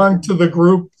them along to the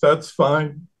group, that's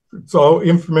fine. It's all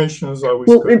information is always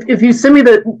well. Good. If you send me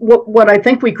what I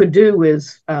think we could do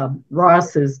is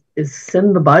Ross is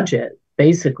send the budget,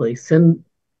 basically send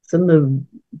the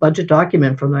budget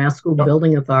document from the Mass School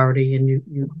Building Authority, and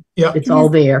it's all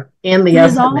there, and the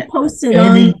estimate. All posted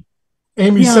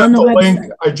Amy sent the link. website.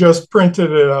 I just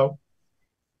printed it out.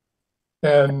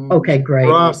 And Okay, great.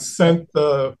 Ross sent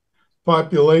the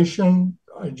population.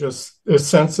 The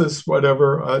census,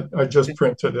 whatever. I just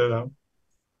printed it out.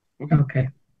 Okay.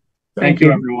 Thank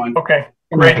you, everyone. Okay,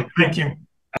 Good great. night. Thank you.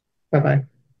 Bye-bye.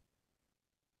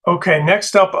 Okay,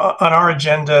 next up on our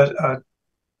agenda,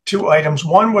 two items.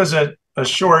 One was a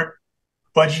short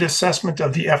budget assessment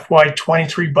of the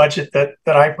FY23 budget that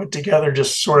I put together,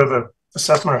 just sort of a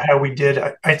assessment of how we did.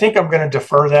 I think I'm going to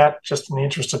defer that just in the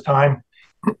interest of time.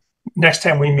 Next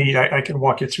time we meet, I can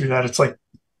walk you through that. It's like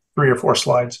 3 or 4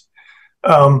 slides.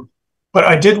 But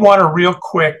I did want to real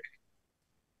quick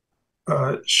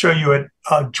show you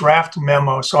a draft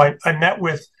memo. So I met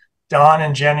with Don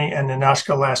and Jenny and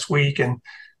Nanoshka last week, and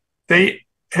they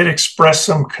had expressed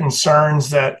some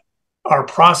concerns that our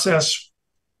process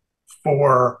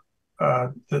for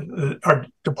our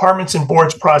departments and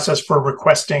boards process for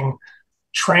requesting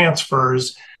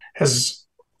transfers has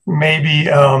maybe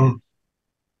gotten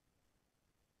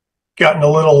a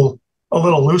little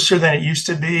looser than it used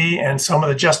to be, and some of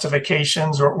the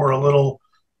justifications were a little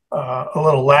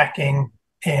lacking,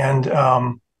 and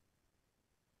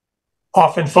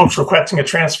often folks requesting a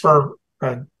transfer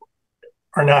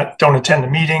don't attend the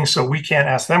meeting, so we can't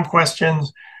ask them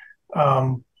questions.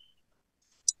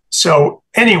 So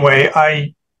anyway,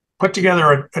 I put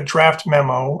together a draft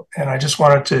memo, and I just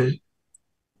wanted to.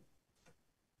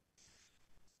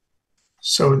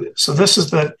 So this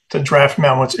is the draft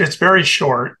memo. It's very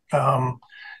short,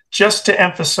 just to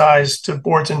emphasize to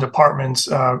boards and departments,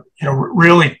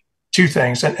 really 2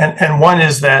 things, and one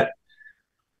is that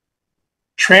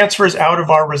transfers out of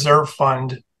our reserve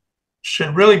fund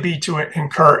should really be to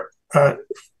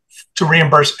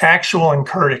reimburse actual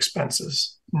incurred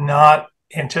expenses, not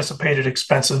anticipated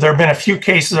expenses. There have been a few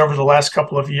cases over the last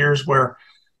couple of years where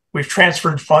we've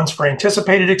transferred funds for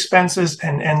anticipated expenses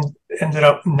and ended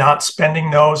up not spending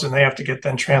those, and they have to get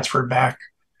then transferred back.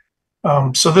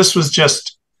 So this was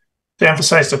just to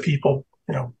emphasize to people,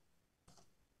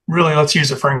 really let's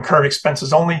use it for incurred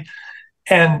expenses only.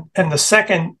 And the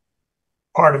second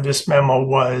part of this memo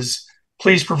was,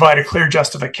 please provide a clear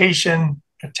justification,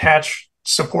 attach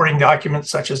supporting documents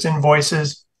such as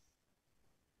invoices.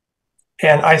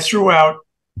 And I threw out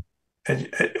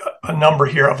a number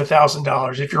here of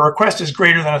 $1,000. If your request is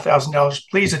greater than $1,000,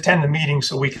 please attend the meeting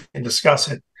so we can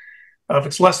discuss it. If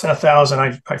it's less than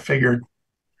 1,000, I figured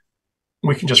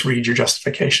we can just read your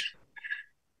justification.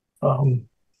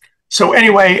 So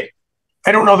anyway,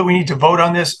 I don't know that we need to vote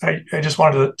on this. I just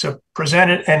wanted to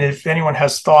present it, and if anyone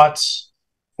has thoughts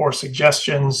or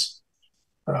suggestions,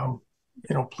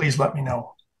 please let me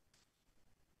know.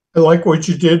 I like what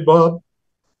you did, Bob.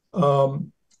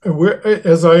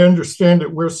 As I understand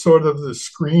it, we're sort of the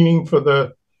screening for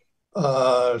the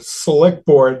select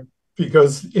board,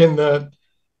 because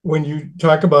when you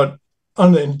talk about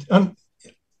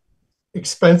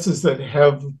expenses that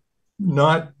have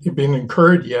not been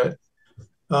incurred yet,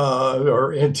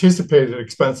 or anticipated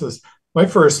expenses, my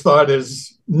first thought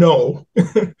is no,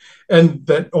 and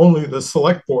that only the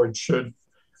select board should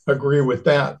agree with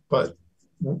that. But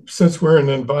since we're in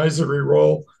an advisory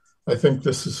role, I think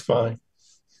this is fine.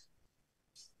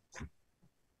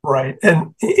 Right.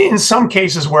 And in some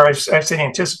cases where I've said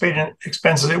anticipated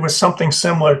expenses, it was something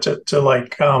similar to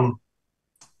like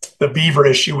the beaver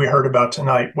issue we heard about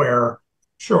tonight, where,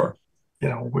 sure,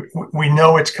 we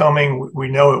know it's coming. We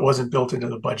know it wasn't built into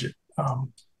the budget.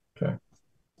 Okay.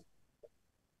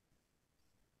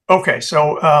 Okay.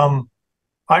 So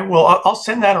I'll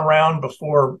send that around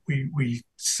before we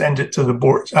send it to the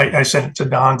board. I sent it to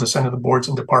Don to send to the boards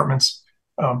and departments.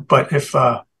 But if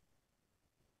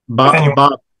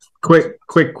Bob,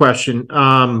 quick question.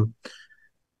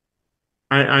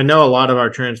 I know a lot of our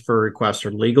transfer requests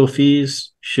are legal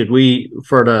fees. Should we,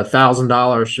 for the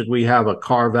 $1,000, should we have a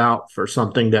carve out for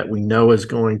something that we know is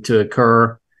going to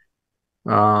occur?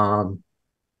 Because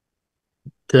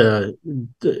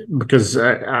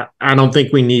I don't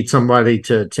think we need somebody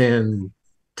to attend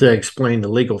to explain the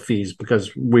legal fees,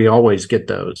 because we always get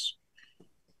those.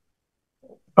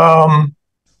 Yeah,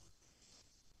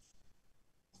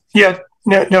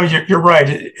 no, you're right.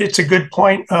 It's a good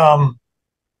point.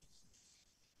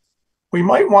 We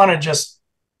might want to just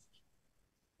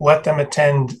let them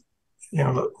attend,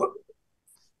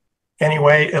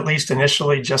 anyway, at least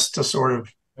initially, just to sort of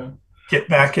get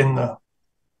back in the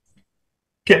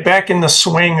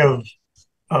swing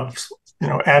of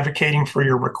advocating for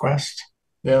your request.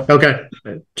 Yeah. Okay.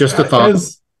 Just a thought.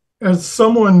 As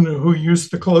someone who used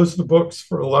to close the books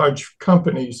for large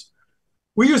companies,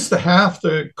 we used to have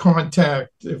to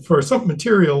contact, for some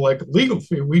material like a legal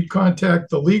fee, we'd contact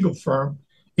the legal firm.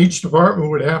 Each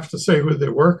department would have to say who they're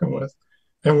working with.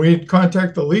 and we'd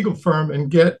contact the legal firm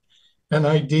and get an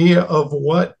idea of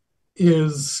what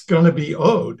is going to be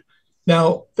owed.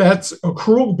 Now, that's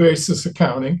accrual basis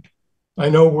accounting. I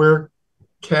know we're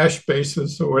cash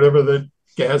basis or whatever the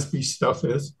GASB stuff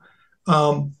is.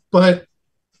 But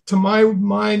to my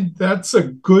mind, that's a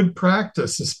good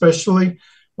practice, especially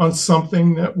on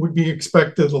something that would be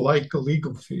expected like the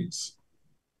legal fees.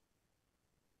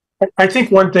 I think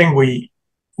one thing we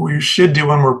should do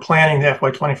when we're planning the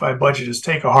FY25 budget is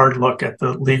take a hard look at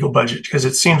the legal budget, because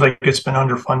it seems like it's been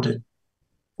underfunded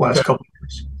last couple of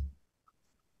years.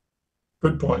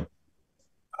 Good point.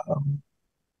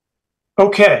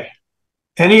 Okay.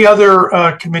 Any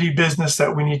other committee business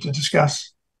that we need to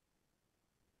discuss?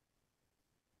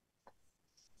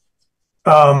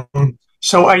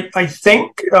 So I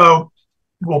think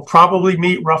we'll probably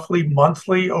meet roughly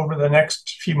monthly over the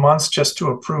next few months just to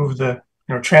approve the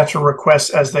transfer requests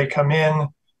as they come in.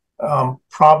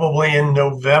 Probably in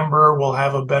November we'll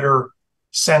have a better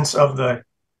sense of the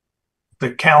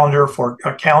calendar for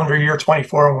a calendar year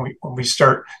 24 when we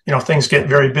start. Things get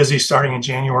very busy starting in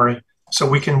January, so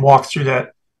we can walk through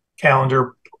that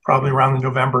calendar probably around the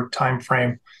November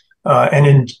timeframe. And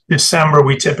in December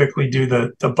we typically do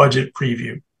the budget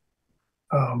preview.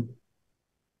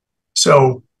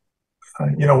 So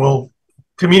we'll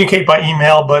communicate by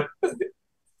email, but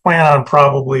plan on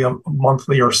probably a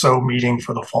monthly or so meeting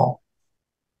for the fall.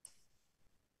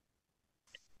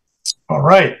 All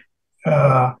right.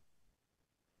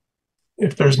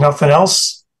 If there's nothing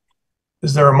else,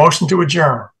 is there a motion to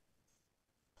adjourn?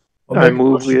 I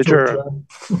move we adjourn.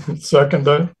 Second.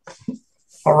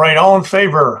 All right. All in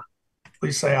favor,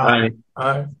 please say aye.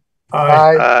 Aye.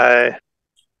 Aye.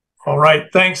 All right.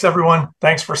 Thanks, everyone.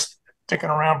 Thanks for sticking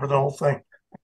around for the whole thing.